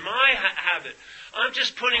fear, and my habit. I'm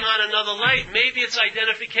just putting on another light. Maybe it's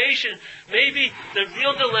identification. Maybe the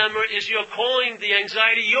real dilemma is you're calling the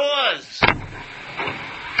anxiety yours.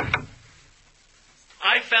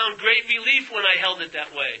 I found great relief when I held it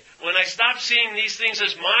that way. When I stopped seeing these things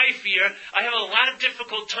as my fear, I have a lot of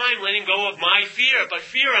difficult time letting go of my fear. But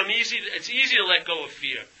fear, it's easy to let go of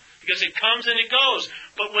fear. Because it comes and it goes.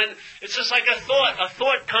 But when it's just like a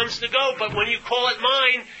thought comes to go. But when you call it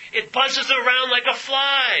mine, it buzzes around like a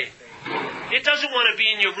fly. It doesn't want to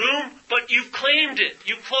be in your room, but you've claimed it.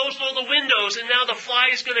 You've closed all the windows, and now the fly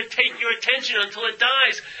is going to take your attention until it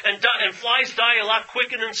dies. And flies die a lot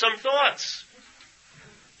quicker than some thoughts.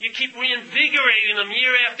 You keep reinvigorating them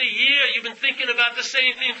year after year. You've been thinking about the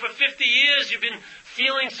same thing for 50 years. You've been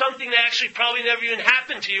feeling something that actually probably never even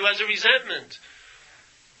happened to you as a resentment.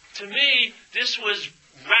 To me, this was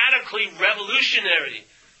radically revolutionary.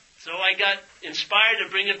 So I got inspired to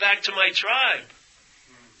bring it back to my tribe.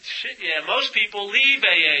 Shit, yeah, most people leave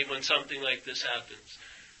AA when something like this happens.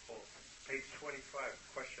 Page 25,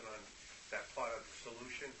 question on that part of the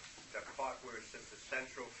solution, that part where it says the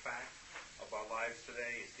central fact of our lives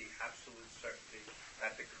today is the absolute certainty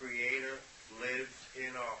that the Creator lives in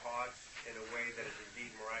our hearts in a way that is indeed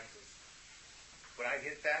miraculous. When I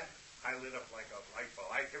hit that, I lit up like a light bulb.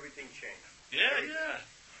 Everything changed. Yeah.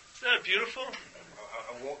 Isn't that beautiful?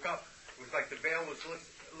 I woke up. It was like the veil was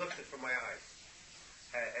lifted from my eyes.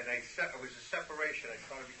 And it was a separation. I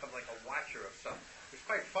started to become like a watcher of something. It was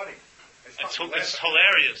quite funny. It's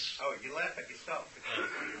hilarious. Oh, you laugh at yourself.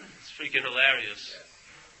 It's freaking hilarious.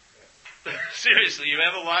 Yes. Seriously, you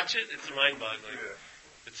ever watch it? It's mind-boggling.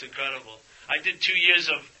 Yeah. It's incredible. I did 2 years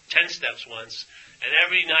of 10 steps once, and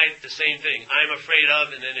every night the same thing. I'm afraid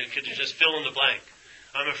of, and then it could just fill in the blank.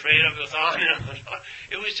 I'm afraid of, it was on and on.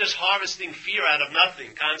 It was just harvesting fear out of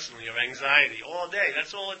nothing constantly, or anxiety, all day.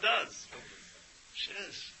 That's all it does.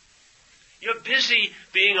 Shiz. You're busy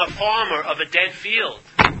being a farmer of a dead field.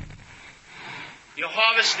 You're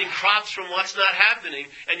harvesting crops from what's not happening,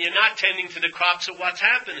 and you're not tending to the crops of what's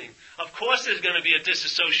happening. Of course there's going to be a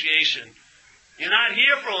disassociation. You're not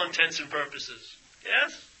here for all intents and purposes.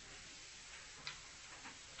 Yes?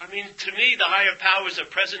 I mean, to me, the higher power is a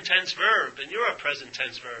present tense verb, and you're a present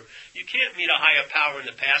tense verb. You can't meet a higher power in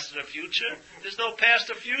the past and the future. There's no past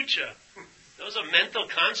or future. Those are mental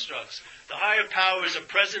constructs. The higher power is a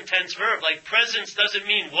present tense verb. Like presence doesn't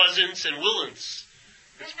mean wasn'ts and willn'ts.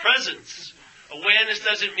 It's presence. Awareness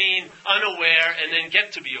doesn't mean unaware and then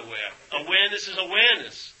get to be aware. Awareness is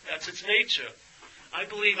awareness. That's its nature. I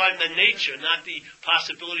believe I'm the nature, not the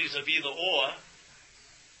possibilities of either or.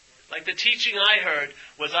 Like the teaching I heard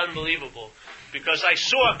was unbelievable because I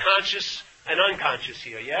saw conscious and unconscious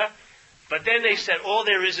here, yeah? But then they said all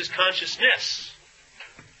there is consciousness.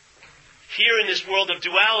 Here in this world of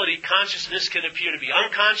duality, consciousness can appear to be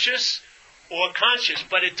unconscious or conscious,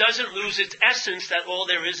 but it doesn't lose its essence that all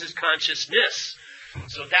there is consciousness.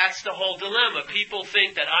 So that's the whole dilemma. People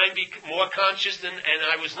think that I'm more conscious and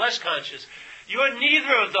I was less conscious. You're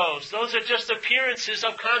neither of those. Those are just appearances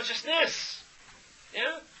of consciousness.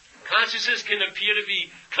 Yeah? Consciousness can appear to be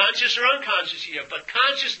conscious or unconscious here, but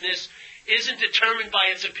consciousness isn't determined by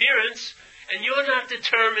its appearance, and you're not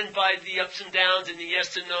determined by the ups and downs and the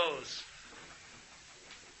yes and no's.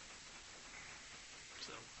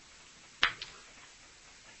 So,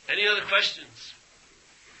 any other questions?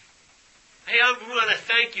 Hey, I want to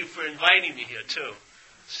thank you for inviting me here, too.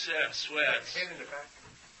 Swear. Hand in the back.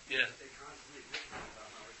 Yeah. They constantly think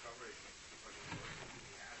about my recovery, but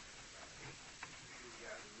the aspect of you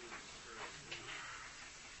guys are really spiritual.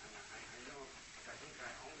 And I know, I think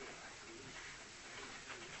I own it. I can lose it.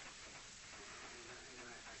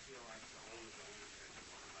 And I feel like the owner's owner is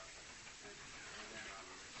one of us. And then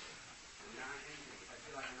non-entity. I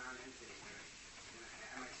feel like a non-entity.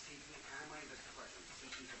 Am I seeking? Am I this question?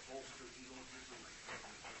 Seeking to bolster egotism, like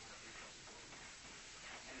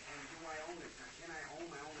and do I own it? Can I own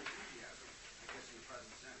my own enthusiasm? I guess in the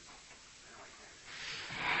present sense. I know I can't.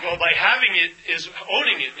 Well, by having it is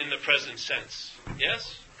owning it in the present sense.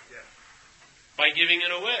 Yes? Yeah. By giving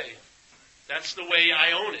it away. That's the way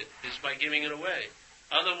I own it, is by giving it away.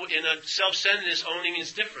 In a self-centeredness, owning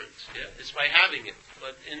is different. Yeah? It's by having it.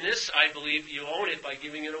 But in this, I believe you own it by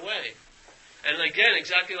giving it away. And again,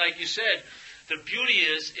 exactly like you said, the beauty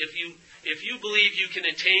is if you believe you can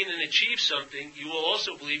attain and achieve something, you will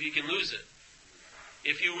also believe you can lose it.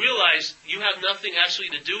 If you realize you have nothing actually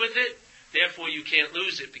to do with it, therefore you can't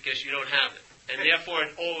lose it because you don't have it. And therefore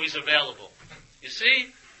it's always available. You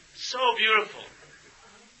see? So beautiful.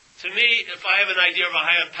 To me, if I have an idea of a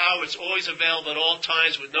higher power, it's always available at all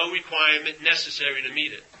times with no requirement necessary to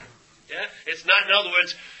meet it. Yeah? It's not, in other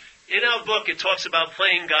words, in our book it talks about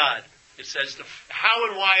playing God. It says the how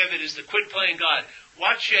and why of it is to quit playing God.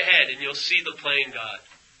 Watch your head and you'll see the playing God.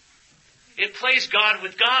 It plays God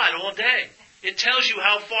with God all day. It tells you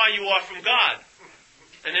how far you are from God.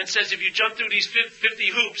 And then says if you jump through these 50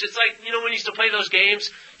 hoops, it's like, when you used to play those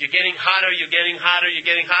games, you're getting hotter, you're getting hotter, you're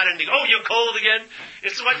getting hotter, and you go, oh, you're cold again.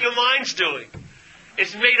 It's what your mind's doing.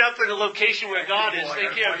 It's made up in a location where God is.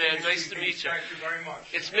 Take care, man. Nice to meet you. Thank you very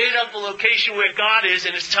much. It's made up a location where God is,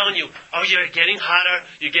 and it's telling you, oh, you're getting hotter,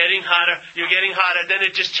 you're getting hotter, you're getting hotter. Then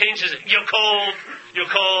it just changes it. You're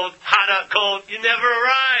cold, hotter, cold. You never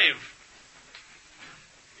arrive.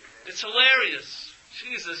 It's hilarious.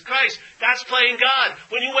 Jesus Christ, that's playing God.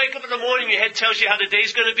 When you wake up in the morning, your head tells you how the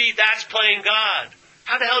day's going to be. That's playing God.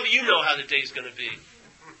 How the hell do you know how the day's going to be?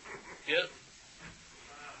 Yeah?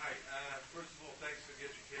 Hi. First of all, thanks for the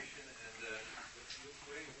education. And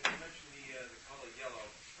when you mentioned the color yellow,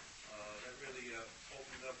 that really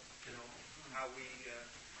opened up, how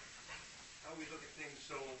we look at things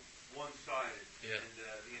so one-sided. Yeah. And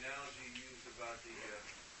the analogy you used about the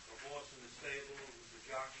horse in the stable with the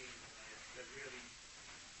jockey, that really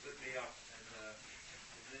lit me up.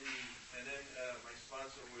 And then my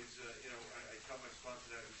sponsor always, I tell my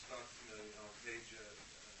sponsor that we start,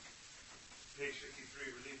 page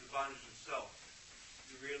 53, relieve the bondage of self.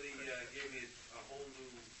 You really gave me a whole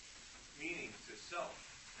new meaning to self.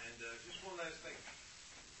 And just one last thing.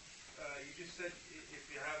 You just said if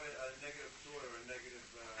you have a negative thought or a negative,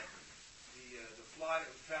 the fly that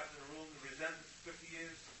was trapped in the room, the resentment for 50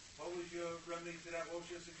 years, what was your remedy to that? What was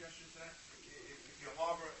your suggestion to that? If you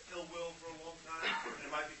harbor ill will for a long time, and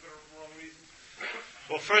it might be for the wrong reasons?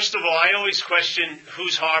 Well, first of all, I always question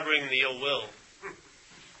who's harboring the ill will.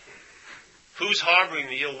 Who's harboring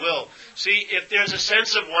the ill will? See, if there's a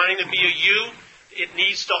sense of wanting to be a you, it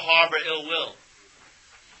needs to harbor ill will.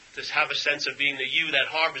 To have a sense of being the you that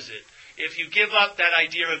harbors it. If you give up that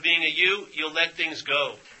idea of being a you, you'll let things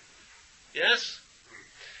go. Yes?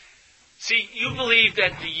 See, you believe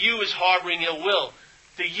that the you is harboring ill will.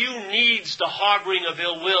 The you needs the harboring of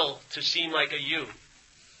ill will to seem like a you.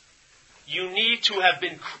 You need to have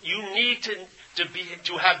been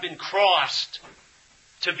crossed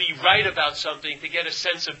to be right about something to get a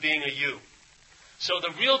sense of being a you. So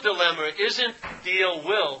the real dilemma isn't the ill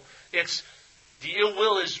will, it's the ill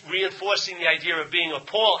will is reinforcing the idea of being a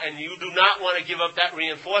Paul, and you do not want to give up that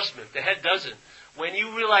reinforcement. The head doesn't. When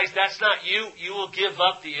you realize that's not you, you will give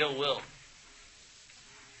up the ill will.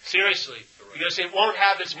 Seriously. Because it won't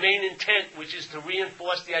have its main intent, which is to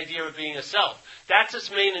reinforce the idea of being a self. That's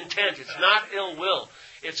its main intent. It's not ill will.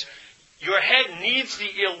 It's your head needs the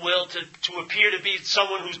ill will to appear to be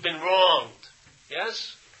someone who's been wronged.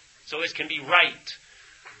 Yes? So it can be right.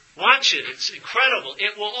 Watch it. It's incredible.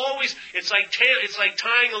 It will always, it's like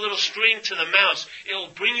tying a little string to the mouse. It'll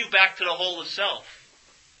bring you back to the whole of self.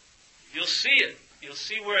 You'll see it. You'll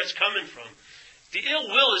see where it's coming from. The ill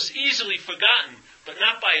will is easily forgotten, but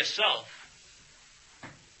not by itself.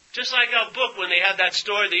 Just like our book, when they had that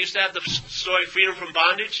story, they used to have the story Freedom from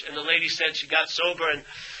Bondage, and the lady said she got sober and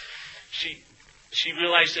she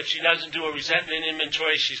realized if she doesn't do a resentment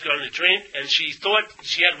inventory, she's going to drink, and she thought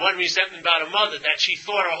she had one resentment about her mother, that she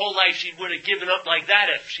thought her whole life she would have given up like that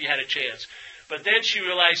if she had a chance. But then she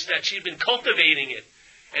realized that she'd been cultivating it,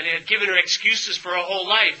 and it had given her excuses for her whole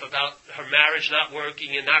life about her marriage not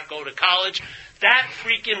working and not going to college. That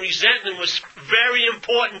freaking resentment was very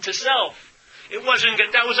important to self. It wasn't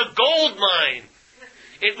good. That was a gold mine.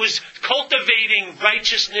 It was cultivating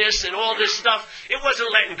righteousness and all this stuff. It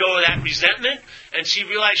wasn't letting go of that resentment. And she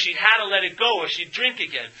realized she had to let it go or she'd drink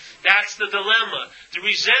again. That's the dilemma. The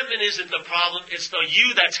resentment isn't the problem. It's the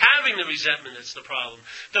you that's having the resentment that's the problem.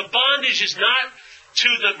 The bondage is not to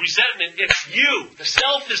the resentment. It's you. The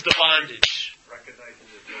self is the bondage. Recognizing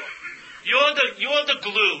the door. You're the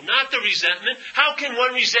glue, not the resentment. How can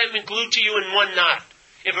one resentment glue to you and one not?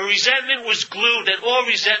 If a resentment was glued, then all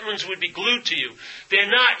resentments would be glued to you. They're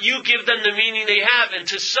not. You give them the meaning they have. And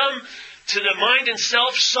to the mind and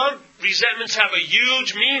self, some resentments have a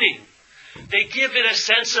huge meaning. They give it a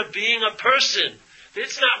sense of being a person.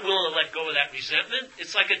 It's not willing to let go of that resentment.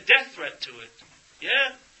 It's like a death threat to it.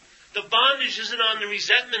 Yeah? The bondage isn't on the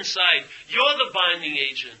resentment side. You're the binding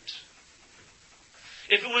agent.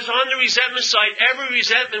 If it was on the resentment side, every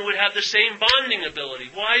resentment would have the same bonding ability.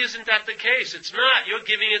 Why isn't that the case? It's not. You're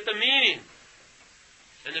giving it the meaning.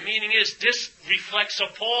 And the meaning is, this reflects a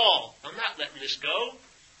Paul. I'm not letting this go.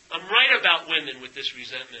 I'm right about women with this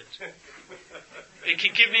resentment.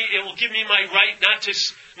 It will give me my right not to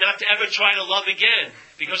ever try to love again,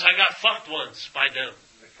 because I got fucked once by them.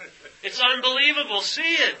 It's unbelievable. See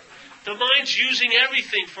it. The mind's using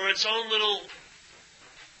everything for its own little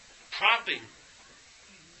propping.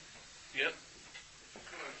 Yep. I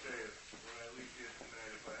just want to say, when I leave here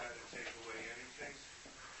tonight, if I had to take away anything,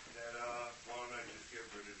 that why don't I just get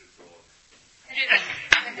rid of the dog?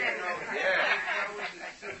 That was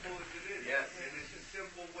as simple as it is. Yes. And it's a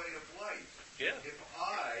simple way of life. Yeah. If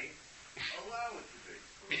I allow it to be.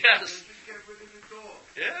 Yes. Then just get rid of the dog.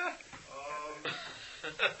 Yeah.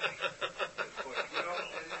 And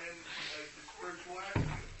like the spiritual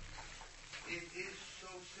attitude, it is so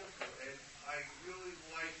simple, and I really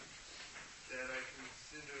like that I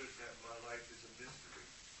consider that my life is a mystery.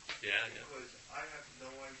 Yeah. Because I have no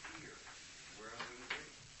idea where I'm going to be.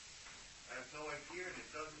 I have no idea, and it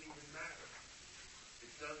doesn't even matter.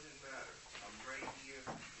 It doesn't matter. I'm right here,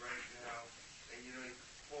 right now, and you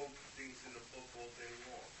quote things in the book all day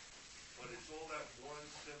long. But it's all that one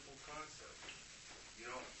simple concept.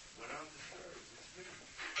 When I'm disturbed, it's me.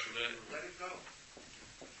 Let it go.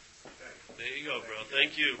 Okay. There you go, bro.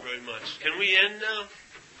 Thank you very much. Can we end now?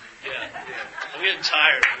 Yeah. I'm getting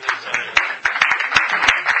tired.